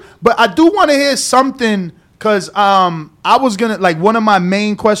stories. But I do want to hear something because I was going to, one of my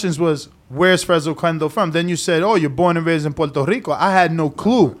main questions was, where's Frez Oquendo from? Then you said, oh, you're born and raised in Puerto Rico. I had no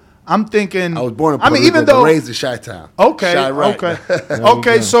clue. I'm thinking. I was born in Puerto Rico, but raised in Chi-Town. Okay.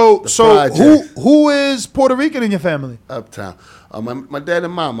 So who is Puerto Rican in your family? Uptown. My dad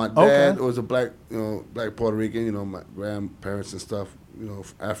and mom. My dad was a black Puerto Rican. My grandparents and stuff.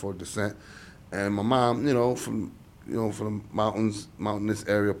 Afro descent, and my mom. From the mountainous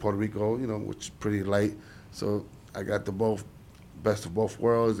area of Puerto Rico. Which is pretty light. So I got the best of both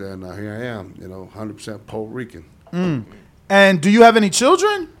worlds, and here I am. 100% Puerto Rican. Mm. And do you have any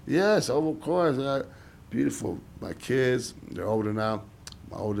children? Yes, of course. Beautiful. My kids, they're older now.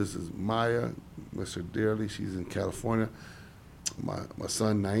 My oldest is Maya, Mr. Dearly. She's in California. My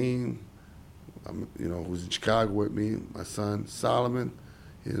son, Naeem, who's in Chicago with me. My son Solomon,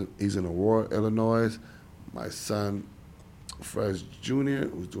 he's in Aurora, Illinois. My son Fred Jr.,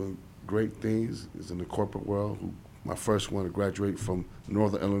 who's doing great things, is in the corporate world. My first one to graduate from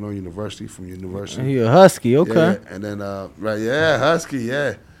Northern Illinois University, from university. You're a Husky, okay. Yeah. And then Husky,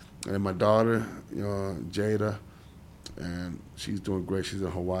 yeah. And then my daughter, Jada, and she's doing great. She's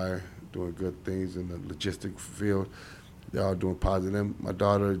in Hawaii, doing good things in the logistic field. They're all doing positive. And my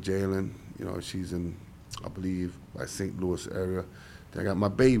daughter, Jalen, she's in, I believe, by St. Louis area. Then I got my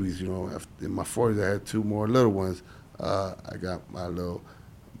babies, in my 40s, I had 2 more little ones. I got my little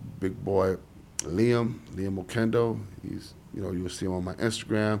big boy, Liam Okendo. He's, you'll see him on my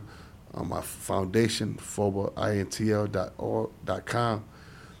Instagram, on my foundation, fobaintl.com.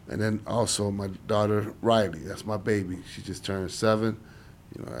 And then also my daughter, Riley. That's my baby. She just turned 7.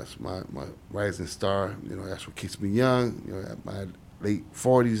 That's my rising star. That's what keeps me young. At my late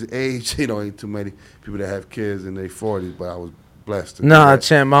 40s age, ain't too many people that have kids in their 40s, but I was blessed. Nah,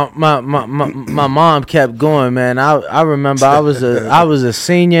 champ, my mom kept going, man. I remember I was a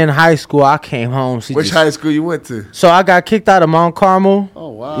senior in high school. I came home. Which high school you went to? So I got kicked out of Mount Carmel. Oh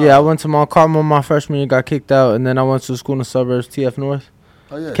wow. Yeah, I went to Mount Carmel my freshman year, got kicked out, and then I went to school in the suburbs, TF North.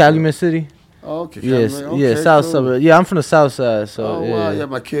 Oh yeah. Calumet City. Oh, okay. Yes, okay, south cool. suburb. Yeah, I'm from the south side. So oh wow, yeah.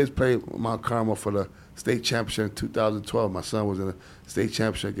 My kids played Mount Carmel for the state championship in 2012. My son was in the state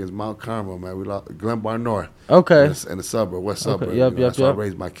championship against Mount Carmel. Man, we lost Glenbar North. Okay. In the suburb, west suburb. Okay. Yep. That's why I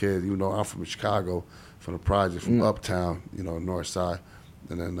raised my kids. Even though I'm from Chicago, from the project, from Uptown, north side,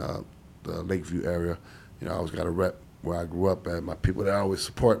 and then the Lakeview area. I always got a rep where I grew up at. My people that always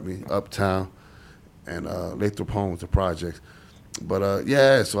support me, Uptown, and Lathrop Homes, the projects. But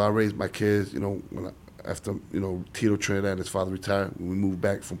so I raised my kids. After Tito Trinidad and his father retired, when we moved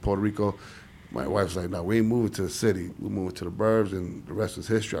back from Puerto Rico, my wife was like, "No, we ain't moving to the city. We're moving to the burbs," and the rest was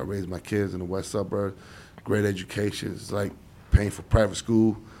history. I raised my kids in the west suburbs, great education. It's like paying for private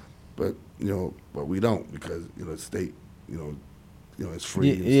school, but but we don't because the state, it's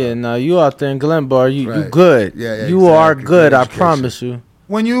free. Yeah, no, you out there in Glenbar, you Right. good. Yeah, you exactly. are good. Good I education. promise you.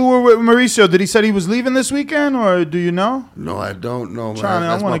 When you were with Mauricio, did he say he was leaving this weekend, or do you know? No, I don't know, man. I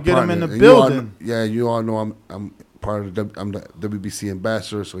That's want my to get him in partner. the And you all building. you all know I'm part of I'm the WBC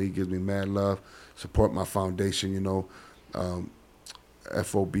ambassador, so he gives me mad love. Support my foundation,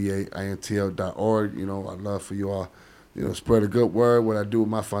 fobaintl.org. I'd love for you all, spread a good word. What I do with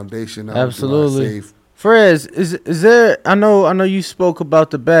my foundation. Absolutely. Frez, is there? I know you spoke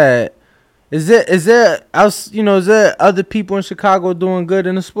about the bad. Is there other people in Chicago doing good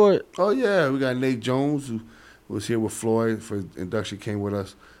in the sport? Oh yeah, we got Nate Jones who was here with Floyd for his induction. Came with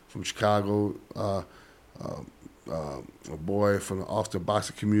us from Chicago. A boy from the Austin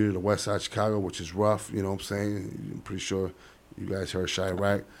boxing community, the West Side Chicago, which is rough. You know what I'm saying? I'm pretty sure you guys heard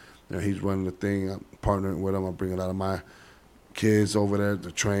Chirac. He's running the thing. I'm partnering with him. I bring a lot of my kids over there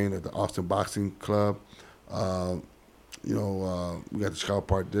to train at the Austin Boxing Club. We got the Chicago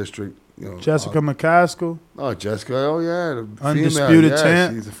Park District. Jessica McCaskill. Oh, Jessica. Oh, yeah. The Undisputed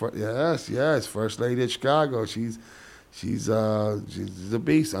champ. Yes. First lady of Chicago. She's a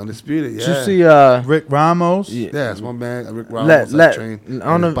beast. Undisputed. Yeah. Did you see Rick Ramos? Yeah, that's my man. Rick Ramos. I trained in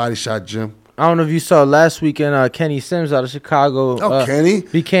the Body Shot Gym. I don't know if you saw last weekend, Kenny Sims out of Chicago. Kenny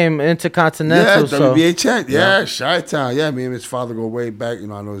became intercontinental. Yeah, WBA champ. Yeah, Chi-Town. Yeah, me and his father go way back. I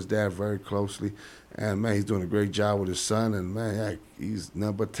know his dad very closely. And, man, he's doing a great job with his son. And, man, he's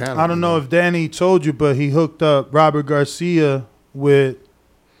nothing but talent. I don't know if Danny told you, but he hooked up Robert Garcia with...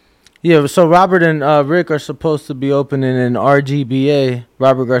 Yeah, so Robert and Rick are supposed to be opening an RGBA,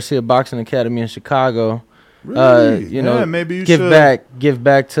 Robert Garcia Boxing Academy in Chicago. Really? Maybe you give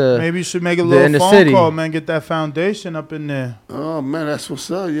back to maybe you should make a little phone call, man. Get that foundation up in there. Oh, man, that's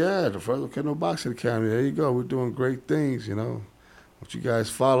what's up. Yeah, the Fresno Kendo Boxing Academy. There you go. We're doing great things, Hope you guys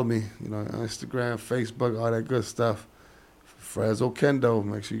follow me, on Instagram, Facebook, all that good stuff. Fresno Kendo.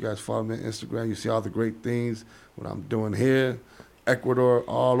 Make sure you guys follow me on Instagram. You see all the great things, what I'm doing here, Ecuador,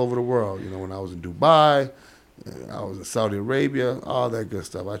 all over the world. When I was in Dubai, I was in Saudi Arabia, all that good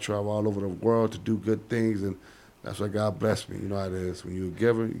stuff. I travel all over the world to do good things, and that's why God blessed me. You know how it is. When you're a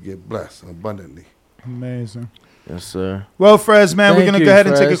giver, you get blessed abundantly. Amazing. Yes, sir. Well, Frez, man, we're going to go ahead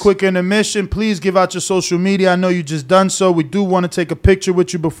and take a Frez. quick intermission. Please give out your social media. I know you just done so. We do want to take a picture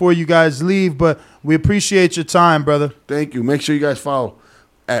with you before you guys leave, but we appreciate your time, brother. Thank you. Make sure you guys follow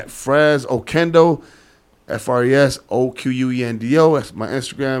at Frez Okendo, FRESOQUENDO. That's my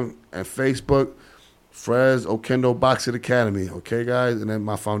Instagram and Facebook, Frez Okendo Boxing Academy. Okay, guys? And then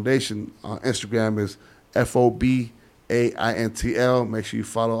my foundation on Instagram is FOBAINTL. Make sure you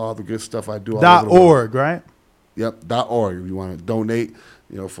follow all the good stuff I do. .org, right? Yep, .org if you want to donate.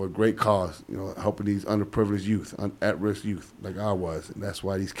 for a great cause, helping these underprivileged youth, at-risk youth like I was. And that's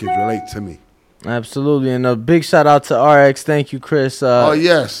why these kids relate to me. Absolutely. And a big shout out to RX. Thank you, Chris. Oh,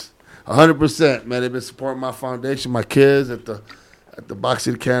 yes. 100%, man. They've been supporting my foundation, my kids at the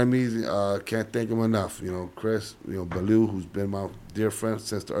boxing academies. Can't thank them enough. Chris, Baloo, who's been my dear friend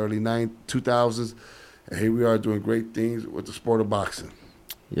since the early 2000s. And here we are doing great things with the sport of boxing.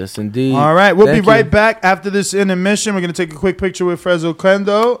 Yes, indeed. All right, we'll be right back after this intermission. We're going to take a quick picture with Frezo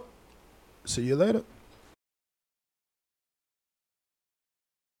Kendo. See you later.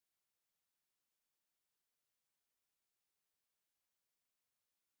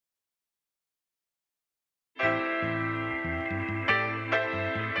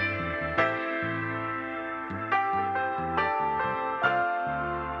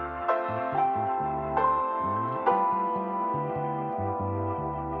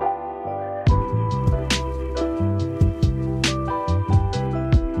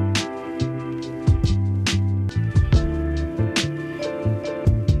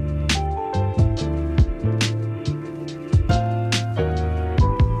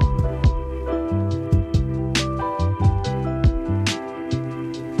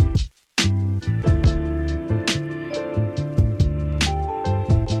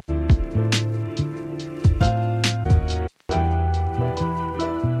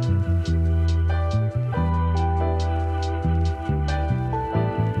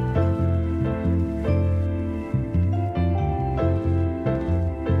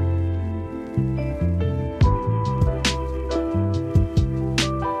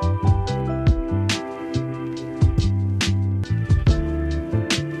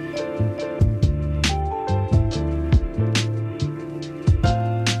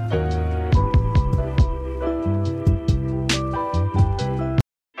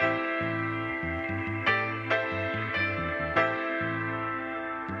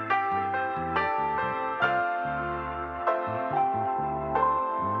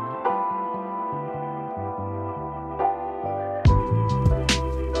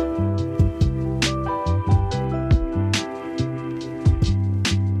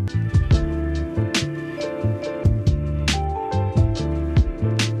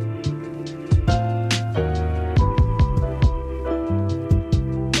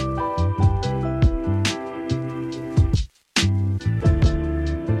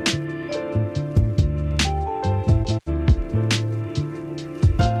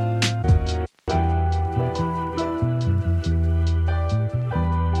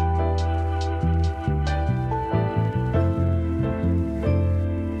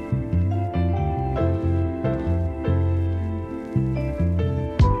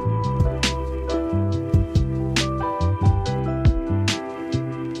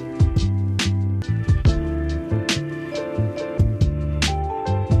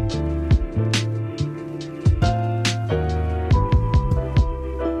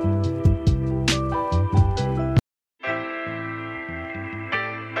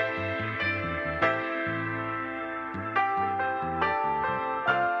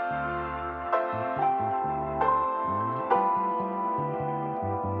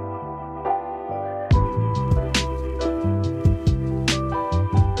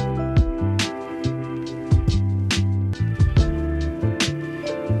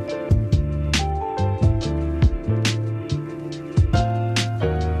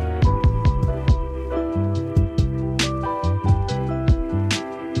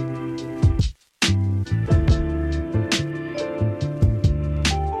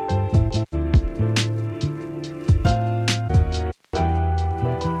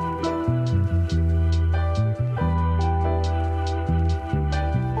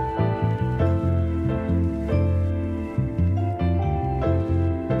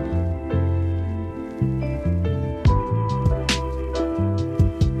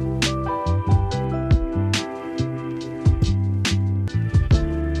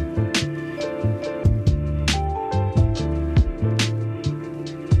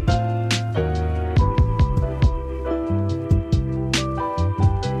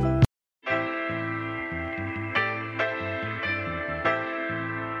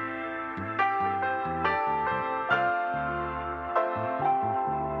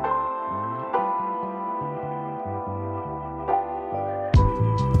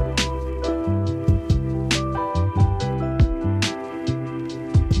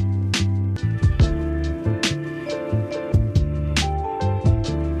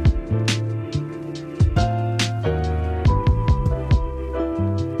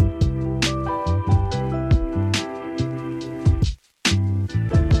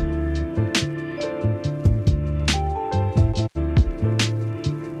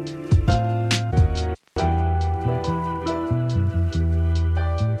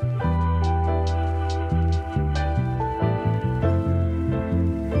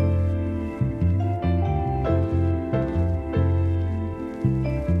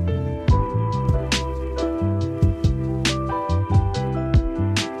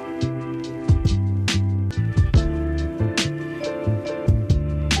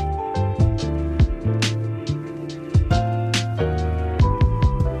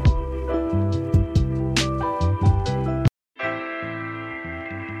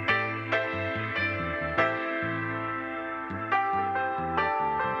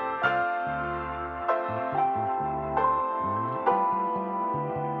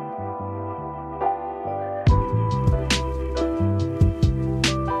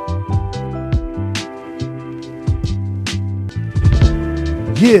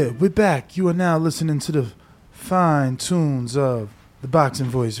 Yeah, we're back. You are now listening to the fine tunes of the Boxing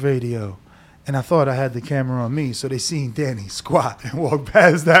Voice Radio. And I thought I had the camera on me, so they seen Danny squat and walk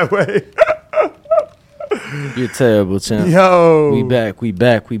past that way. You're terrible, champ. Yo. We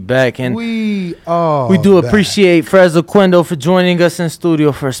back. And we are we do back. appreciate Frezzo Quendo for joining us in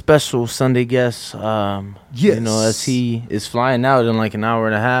studio for a special Sunday guest. Yes. You know, as he is flying out in like an hour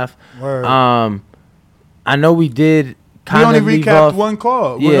and a half. Word. I know we did kind of only leave off. recapped one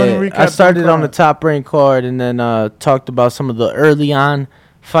card. Yeah, I started on the top rank card and then talked about some of the early on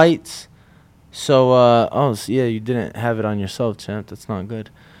fights. So, yeah, you didn't have it on yourself, champ. That's not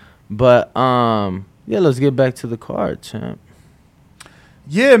good. But, yeah, let's get back to the card, champ.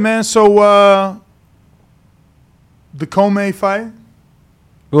 Yeah, man. So, the Comey fight.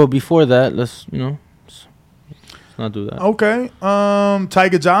 Well, before that, let's not do that. Okay.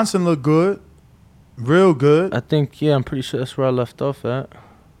 Tiger Johnson looked good. Real good. I think, yeah, I'm pretty sure that's where I left off at.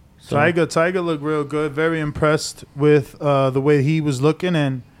 So. Tiger looked real good. Very impressed with the way he was looking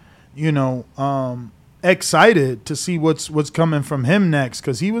and, excited to see what's coming from him next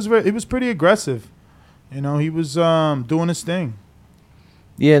because he was pretty aggressive. He was doing his thing.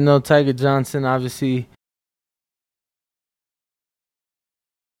 Yeah, no, Tiger Johnson, obviously.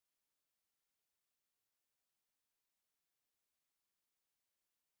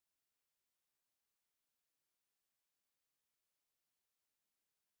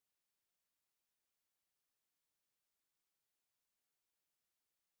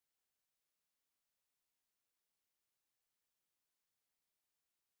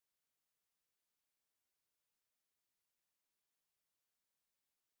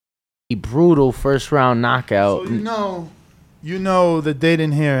 Brutal first round knockout. So you know that they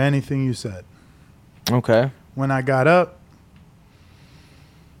didn't hear anything you said. Okay. When I got up.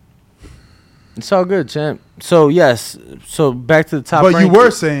 It's all good, champ. So yes. So back to the top But rank. You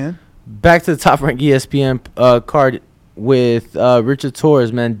were saying. Back to the top rank ESPN card with Richard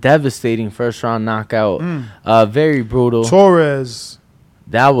Torres, man. Devastating first round knockout. Very brutal. Torres.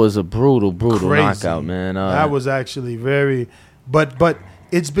 That was a brutal crazy knockout, man. That was actually very but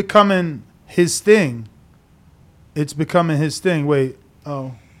it's becoming his thing. Wait,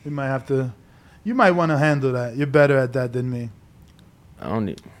 we might have to. You might want to handle that. You're better at that than me. I don't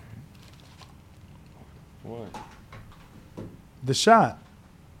need. What? The shot.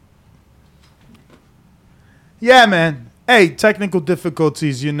 Yeah, man. Hey, technical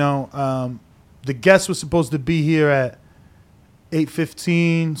difficulties, The guest was supposed to be here at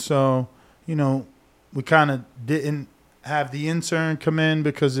 8:15, so, we kind of didn't have the intern come in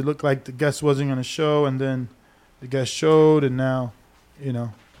because it looked like the guest wasn't going to show, and then the guest showed, and now,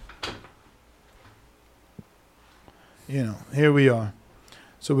 here we are.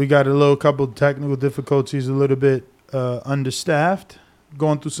 So we got a couple technical difficulties, a little bit understaffed,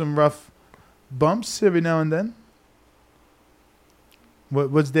 going through some rough bumps every now and then.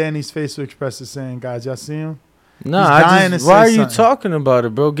 What's Danny's facial expression saying, guys? Y'all see him? No, why are you talking about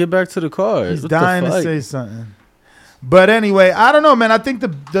it, bro? Get back to the card. He's dying to say something. But anyway, I don't know, man. I think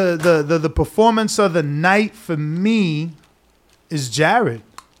the performance of the night for me is Jared.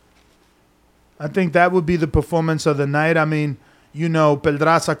 I think that would be the performance of the night. I mean,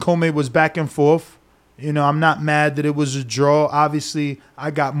 Pedraza Comey was back and forth. I'm not mad that it was a draw. Obviously,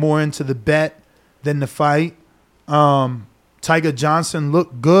 I got more into the bet than the fight. Tiger Johnson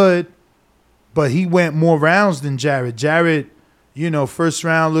looked good, but he went more rounds than Jared. Jared, first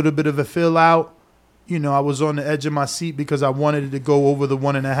round, a little bit of a fill out. I was on the edge of my seat because I wanted it to go over the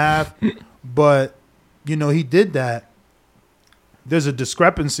 1.5. But, he did that. There's a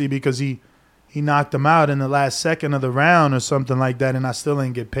discrepancy because he knocked him out in the last second of the round or something like that, and I still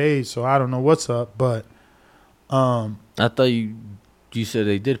ain't get paid. So I don't know what's up. But I thought you said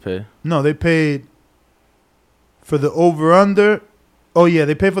they did pay. No, they paid for the over-under. Oh, yeah,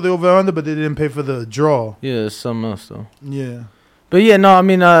 they paid for the over-under, but they didn't pay for the draw. Yeah, it's something else, though. Yeah. But yeah, no, I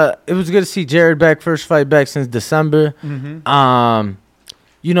mean, it was good to see Jared back. First fight back since December. Mm-hmm.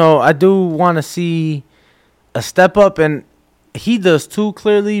 I do want to see a step up, and he does too,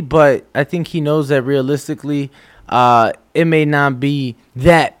 clearly. But I think he knows that realistically, it may not be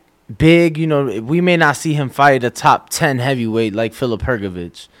that big. We may not see him fight a top 10 heavyweight like Filip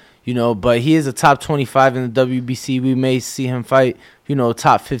Hrgović. But he is a top 25 in the WBC. We may see him fight,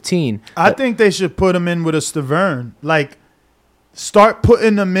 top 15. I think they should put him in with a Stavern. Start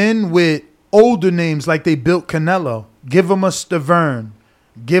putting them in with older names like they built Canelo. Give him a Stavern.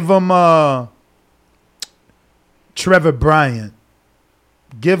 Give him a Trevor Bryant.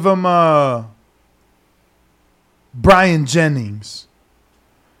 Give him a Brian Jennings.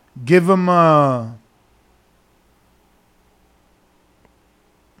 Give him a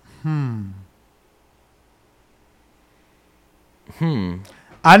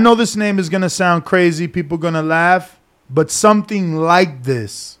I know this name is going to sound crazy. People going to laugh. But something like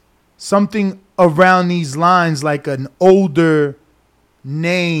this. Something around these lines, like an older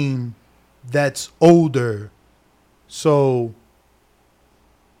name that's older. So,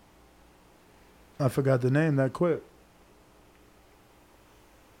 I forgot the name that quick.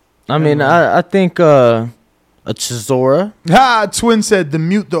 I mean, I think a Chisora. Twin said to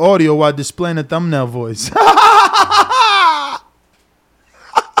mute the audio while displaying a thumbnail voice.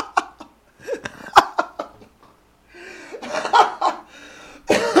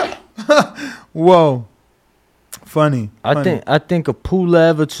 Whoa, funny. I think a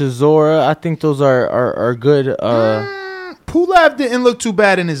Pulev, a Chisora. I think those are good. Pulev didn't look too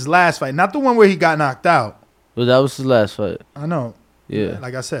bad in his last fight. Not the one where he got knocked out. But that was his last fight. I know. Yeah.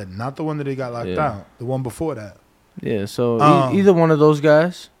 Like I said, not the one that he got locked out. The one before that. Yeah. So either one of those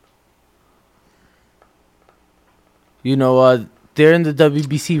guys. You know, they're in the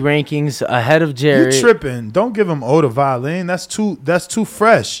WBC rankings ahead of Jared. You tripping? Don't give him Oda Violin. That's too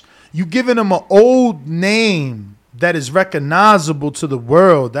fresh. You giving him an old name that is recognizable to the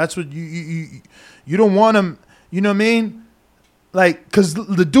world. That's what you don't want him. You know what I mean? Like, cause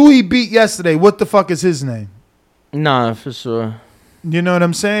the dude he beat yesterday, what the fuck is his name? Nah, for sure. You know what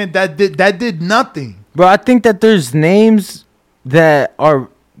I'm saying? That did nothing. Bro, I think that there's names that are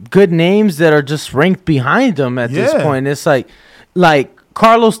good names that are just ranked behind them at this point. It's like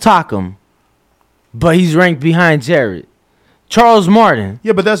Carlos Takam, but he's ranked behind Jared. Charles Martin.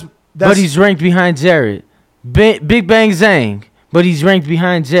 Yeah, but but he's ranked behind Jared. Big Bang Zhang, but he's ranked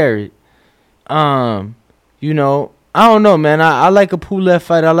behind Jared. You know, I don't know, man. I like a Pulev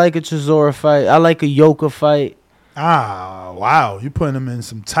fight. I like a Chisora fight. I like a Yoka fight. Wow. You putting him in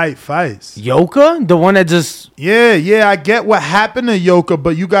some tight fights. Yoka? The one that just... Yeah. I get what happened to Yoka,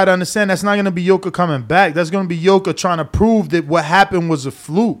 but you got to understand that's not going to be Yoka coming back. That's going to be Yoka trying to prove that what happened was a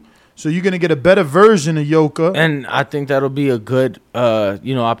fluke. So you're going to get a better version of Yoka. And I think that'll be a good,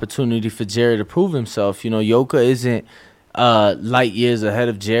 opportunity for Jared to prove himself. You know, Yoka isn't light years ahead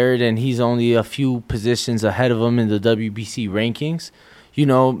of Jared, and he's only a few positions ahead of him in the WBC rankings. You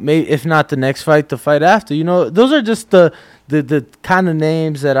know, maybe if not the next fight, the fight after. You know, those are just the kind of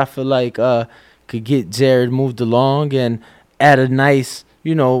names that I feel like could get Jared moved along and at a nice,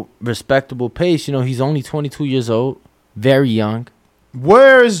 respectable pace. You know, he's only 22 years old, very young.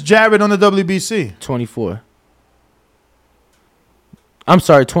 Where is Jared on the WBC? 24. I'm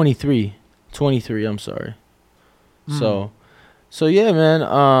sorry, 23. 23, I'm sorry. So yeah, man.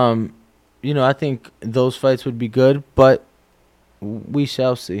 I think those fights would be good, but we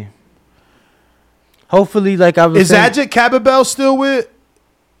shall see. Hopefully, like I was saying. Is Ajit Cababel still with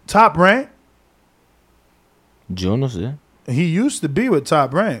Top Rank? Yo no sé. He used to be with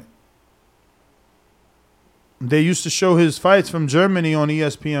Top Rank. They used to show his fights from Germany on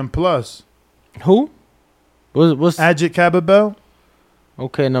ESPN Plus. Who? What's Ajit Cababel?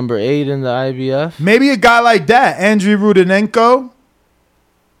 Okay, number 8 in the IBF. Maybe a guy like that. Andriy Rudenenko.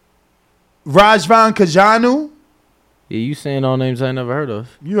 Rajvan Kajanu. Yeah, you saying all names I never heard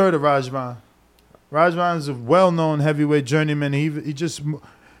of. You heard of Rajvan. Rajvan is a well-known heavyweight journeyman. He just...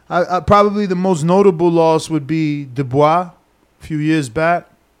 probably the most notable loss would be Dubois a few years back.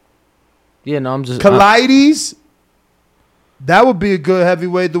 Yeah, no, I'm just... Kalaides. That would be a good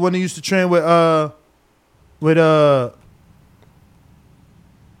heavyweight. The one that used to train with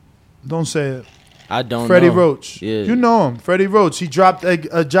don't say it. I don't Freddie know. Roach. Yeah. You know him. Freddie Roach. He dropped a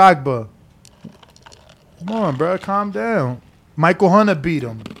Jagba. Come on, bro. Calm down. Michael Hunter beat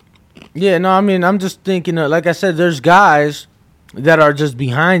him. Yeah, no, I mean, I'm just thinking, like I said, there's guys that are just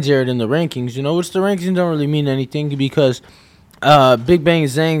behind Jared in the rankings, which the rankings don't really mean anything because Big Bang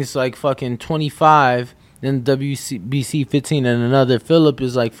Zhang's like fucking 25 in the WBC 15 and another. Phillip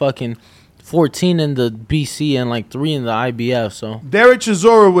is like fucking 14 in the BC and like 3 in the IBF. So Derek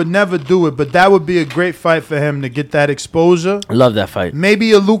Chisora would never do it, but that would be a great fight for him to get that exposure. I love that fight.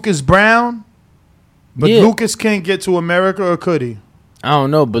 Maybe a Lucas Brown, but Lucas can't get to America, or could he? I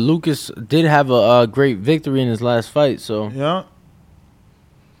don't know, but Lucas did have a great victory in his last fight. So yeah.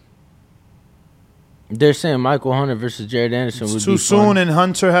 They're saying Michael Hunter versus Jared Anderson would be too soon, and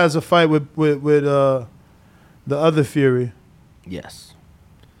Hunter has a fight with the other Fury. Yes.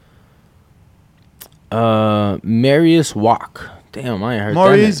 Marius Wach. Damn, I ain't heard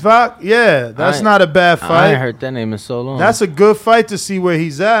Maurice that name. Vach? Yeah, that's not a bad fight. I ain't heard that name in so long. That's a good fight to see where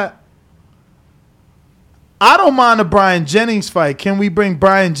he's at. I don't mind a Brian Jennings fight. Can we bring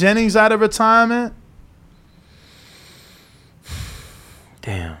Brian Jennings out of retirement?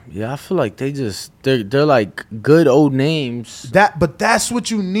 Damn. Yeah, I feel like they're like good old names. But that's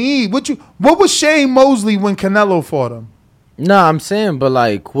what you need. What was Shane Mosley when Canelo fought him? No, I'm saying, but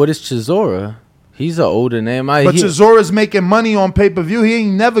like, what is Chisora? He's an older name. But Chisora's making money on pay-per-view. He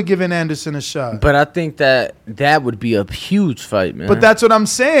ain't never given Anderson a shot. But I think that would be a huge fight, man. But that's what I'm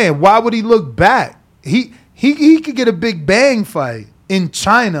saying. Why would he look back? He could get a Big Bang fight in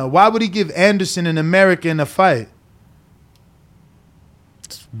China. Why would he give Anderson an American a fight?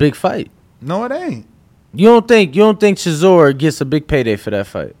 It's a big fight. No, it ain't. You don't think Chisora gets a big payday for that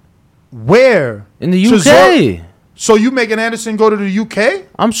fight? Where? In the UK. So you making Anderson go to the UK?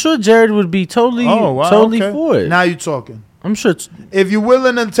 I'm sure Jared would be totally for it. Now you're talking. I'm sure. If you're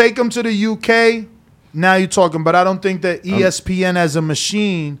willing to take him to the UK, now you're talking. But I don't think that ESPN as a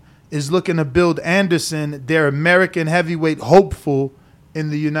machine is looking to build Anderson, their American heavyweight hopeful, in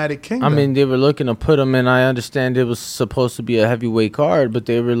the United Kingdom. I mean, they were looking to put him in. I understand it was supposed to be a heavyweight card, but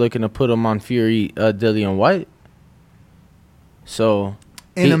they were looking to put him on Fury, Dillian White. So...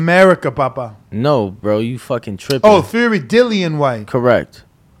 In America, Papa. No, bro, you fucking tripping. Oh, Fury Dillian White. Correct.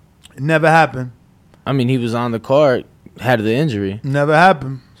 It never happened. I mean, he was on the card, had the injury. Never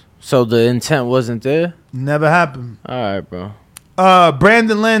happened. So the intent wasn't there? Never happened. All right, bro.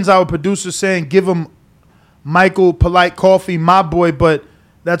 Brandon Lenz, our producer, saying give him Michael Polite Coffee, my boy, but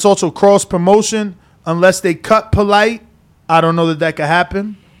that's also cross promotion. Unless they cut Polite, I don't know that could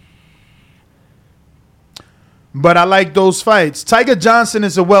happen. But I like those fights. Tiger Johnson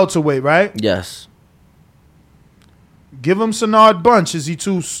is a welterweight, right? Yes. Give him Sanard Bunch. Is he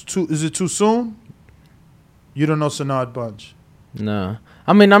is it too soon? You don't know Sanard Bunch. No.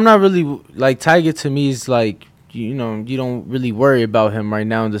 I mean, I'm not really like Tiger to me is like, you know, you don't really worry about him right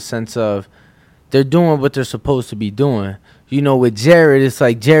now in the sense of they're doing what they're supposed to be doing. You know, with Jared, it's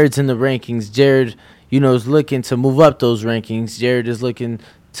like Jared's in the rankings. Jared, you know, is looking to move up those rankings. Jared is looking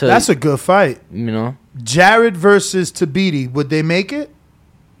to... That's a good fight. You know? Jared versus Tabiti. Would they make it?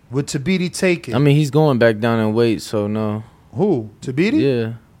 Would Tabiti take it? I mean, he's going back down in weight, so no. Who? Tabiti?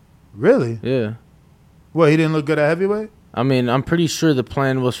 Yeah. Really? Yeah. What, he didn't look good at heavyweight? I mean, I'm pretty sure the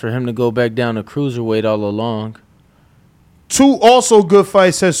plan was for him to go back down to cruiserweight all along. Two also good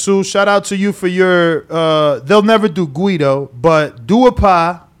fights, Jesus. Shout out to you for your... they'll never do Guido, but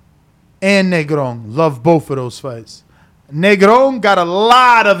Duhaupas and Negron. Love both of those fights. Negron got a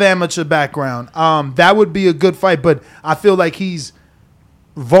lot of amateur background. That would be a good fight, but I feel like he's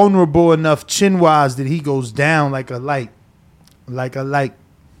vulnerable enough chin-wise that he goes down like a light.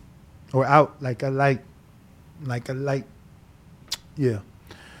 Or out like a light. Yeah.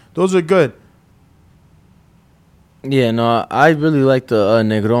 Those are good. Yeah, no, I really like the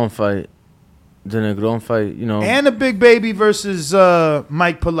Negron fight. The Negron fight, you know. And the Big Baby versus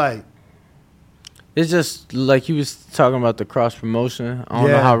Mike Polite. It's just like he was talking about the cross promotion. I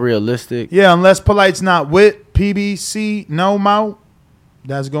don't know how realistic. Yeah, unless Polite's not with PBC, no mouth,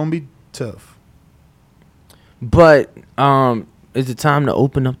 that's going to be tough. But is it time to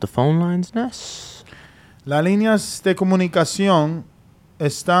open up the phone lines, Ness? Las líneas de comunicación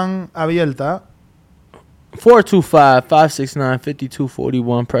están abiertas.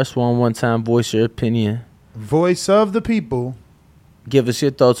 425-569-5241. Press 1 time. Voice your opinion. Voice of the people. Give us your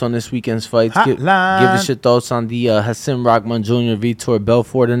thoughts on this weekend's fights. Give us your thoughts on the Hasim Rahman Jr. Vitor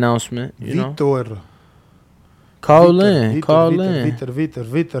Belfort announcement. Vitor. Call in.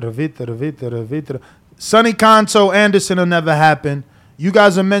 Vitor. Sonny Kanto, Anderson will never happen. You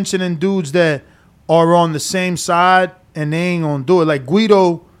guys are mentioning dudes that are on the same side and they ain't going to do it. Like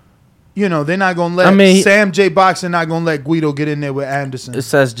Guido, you know, they're not going to let Sam J. Boxing not going to let Guido get in there with Anderson. It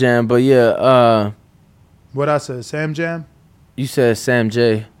says Jam, but yeah. What I said, Sam Jam? You said Sam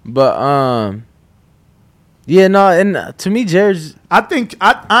J. But, yeah, no, and to me, Jared's...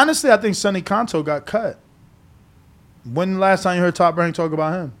 Honestly, I think Sonny Kanto got cut. When the last time you heard Top Rank talk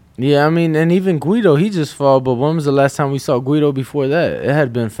about him? Yeah, I mean, and even Guido, he just fought, but when was the last time we saw Guido before that? It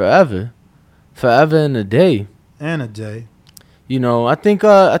had been forever. Forever and a day. And a day. You know, I think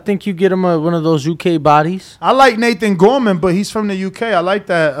you get him one of those UK bodies. I like Nathan Gorman, but he's from the UK. I like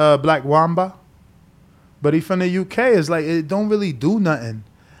that Black Wamba. But he from the UK. It's like, it don't really do nothing.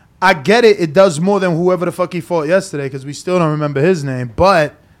 I get it. It does more than whoever the fuck he fought yesterday because we still don't remember his name.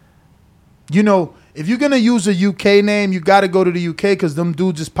 But, you know, if you're going to use a UK name, you got to go to the UK because them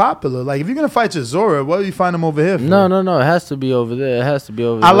dudes is popular. Like, if you're going to fight Chisora, what do you find him over here for? No. It has to be over there.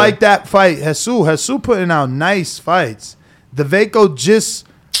 I like that fight. Jesus putting out nice fights. Deveco just,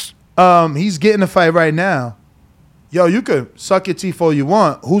 he's getting a fight right now. Yo, you could suck your teeth all you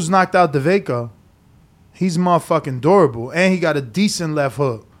want. Who's knocked out Deveco? He's motherfucking durable. And he got a decent left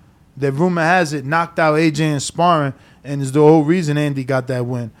hook. that rumor has it knocked out AJ in sparring, and is the whole reason Andy got that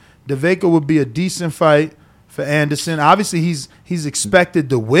win. DeVaco would be a decent fight for Anderson. Obviously, he's expected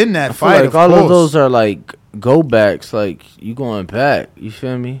to win that fight. Like all of those are like go backs. Like you going back. You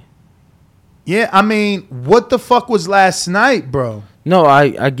feel me? Yeah, I mean, what the fuck was last night, bro? No,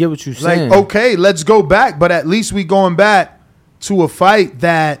 I get what you're saying. Like, okay, let's go back, but at least we going back to a fight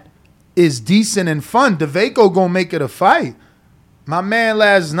that is decent and fun. DeVaco gonna make it a fight. My man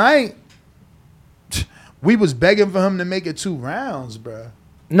last night, we was begging for him to make it 2 rounds, bro.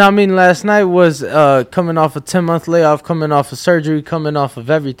 No, I mean, last night was coming off a 10-month layoff, coming off of surgery, coming off of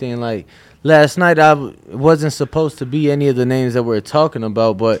everything. Like, last night I wasn't supposed to be any of the names that we're talking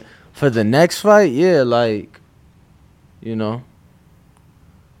about, but for the next fight, yeah, like, you know.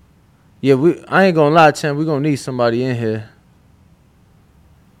 Yeah, I ain't gonna lie, Chan, we gonna need somebody in here.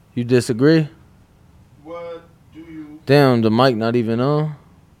 You disagree? What do you... Damn, the mic not even on.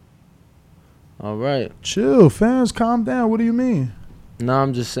 All right. Chill, fans, calm down. What do you mean? No,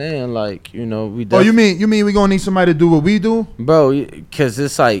 I'm just saying, like, you know, we. Oh, you mean we gonna need somebody to do what we do, bro? Because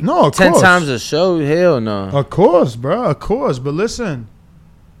it's like no, of 10 course. times a show. Hell no. Of course, bro. Of course. But listen,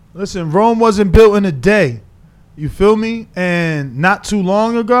 Rome wasn't built in a day. You feel me? And not too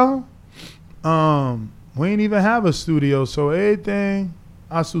long ago, we ain't even have a studio, so everything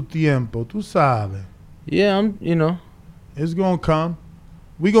a su tiempo. Tu sabes. Yeah, it's gonna come.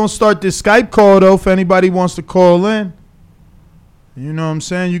 We gonna start this Skype call though. If anybody wants to call in. You know what I'm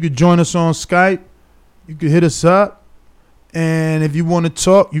saying? You could join us on Skype. You could hit us up. And if you want to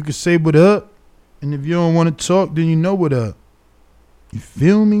talk, you can say what up. And if you don't want to talk, then you know what up. You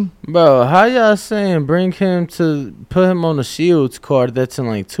feel me? Bro, how y'all saying put him on the Shields card that's in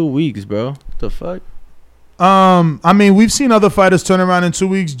like 2 weeks, bro? The fuck? I mean, we've seen other fighters turn around in 2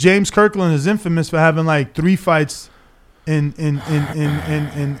 weeks. James Kirkland is infamous for having like 3 fights in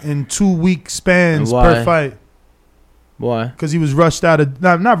 2 week spans per fight. Why? Because he was rushed out of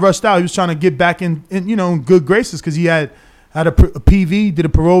not rushed out. He was trying to get back in good graces because he had a PV, did a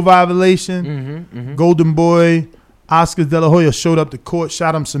parole violation. Golden Boy, Oscar De La Hoya showed up to court,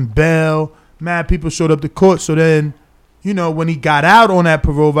 shot him some bail. Mad people showed up to court. So then, when he got out on that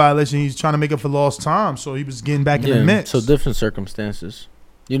parole violation, he's trying to make up for lost time. So he was getting back in the mix. So different circumstances.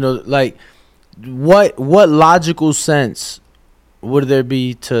 Like what logical sense would there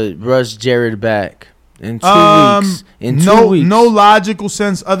be to rush Jared back? In 2 weeks. In 2 weeks. No logical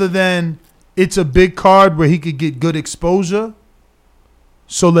sense other than it's a big card where he could get good exposure.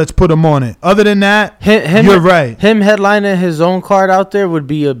 So let's put him on it. Other than that, you're right. Him headlining his own card out there would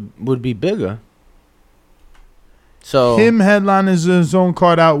be bigger. So him headlining his own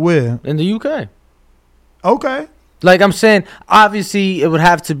card out where? In the UK. Okay. Like I'm saying, obviously it would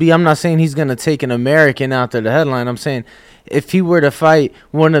have to be. I'm not saying he's gonna take an American out there to headline. I'm saying if he were to fight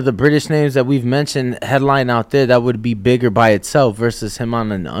one of the British names that we've mentioned headline out there, that would be bigger by itself versus him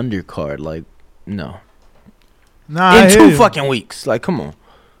on an undercard. Like, no. Nah, in 2 fucking weeks. Like, come on.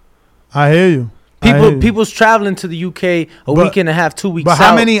 I hear you. People's traveling to the UK a week and a half, 2 weeks. But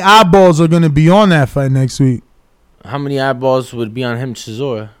how many eyeballs are gonna be on that fight next week? How many eyeballs would be on him,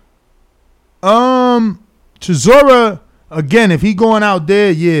 Chisora? Chisora, again, if he going out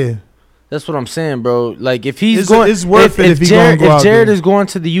there, yeah. That's what I'm saying, bro. Like, if he's it's worth it if he going to go out If Jared there. is going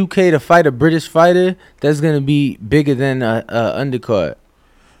to the UK to fight a British fighter, that's going to be bigger than a undercard.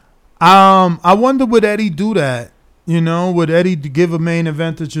 I wonder would Eddie do that? Would Eddie give a main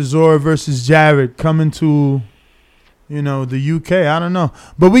event to Chisora versus Jared coming to, the UK? I don't know.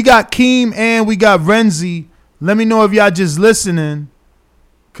 But we got Keem and we got Renzi. Let me know if y'all just listening.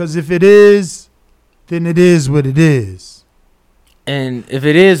 Because if it is, then it is what it is. And if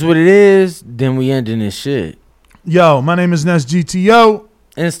it is what it is, then we ending this shit. Yo, my name is Ness GTO.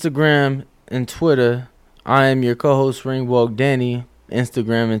 Instagram and Twitter. I am your co-host, Ringwalk Danny.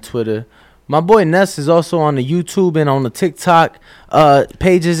 Instagram and Twitter. My boy Ness is also on the YouTube and on the TikTok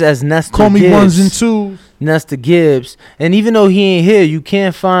pages as Nesta Call me Gibbs. ones and twos. Nesta Gibbs. And even though he ain't here, you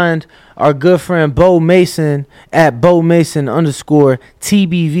can find our good friend Bo Mason at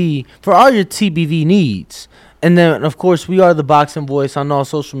BoMason_TBV for all your TBV needs. And then, of course, we are the Boxing Voice on all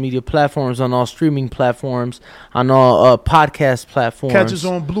social media platforms, on all streaming platforms, on all podcast platforms. Catch us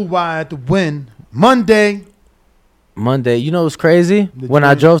on Blue Wire at the Win Monday. You know what's crazy? When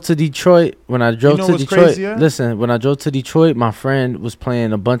I drove to Detroit, listen, when I drove to Detroit, my friend was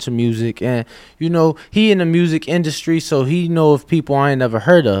playing a bunch of music, and he in the music industry, so he know of people I ain't never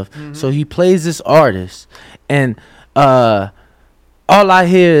heard of. Mm-hmm. So he plays this artist, and all I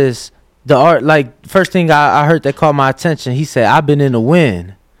hear is the art. Like, first thing I heard that caught my attention, he said, "I've been in the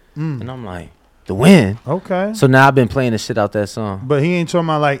wind," and I'm like, The Win. Okay. So now I've been playing the shit out that song. But he ain't talking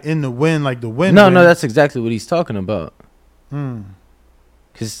about like in the wind, like the wind. No, that's exactly what he's talking about. Hmm.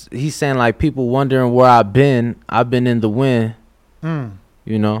 Cause he's saying like people wondering where I've been in the wind.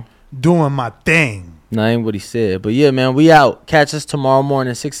 You know, doing my thing. No, ain't what he said. But yeah, man, we out. Catch us tomorrow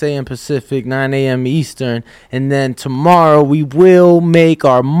morning, 6 a.m. Pacific, 9 a.m. Eastern. And then tomorrow we will make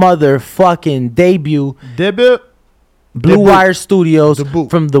our motherfucking debut. Blue Wire Studios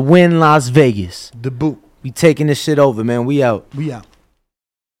from the Wynn, Las Vegas. Debut. We taking this shit over, man. We out. We out.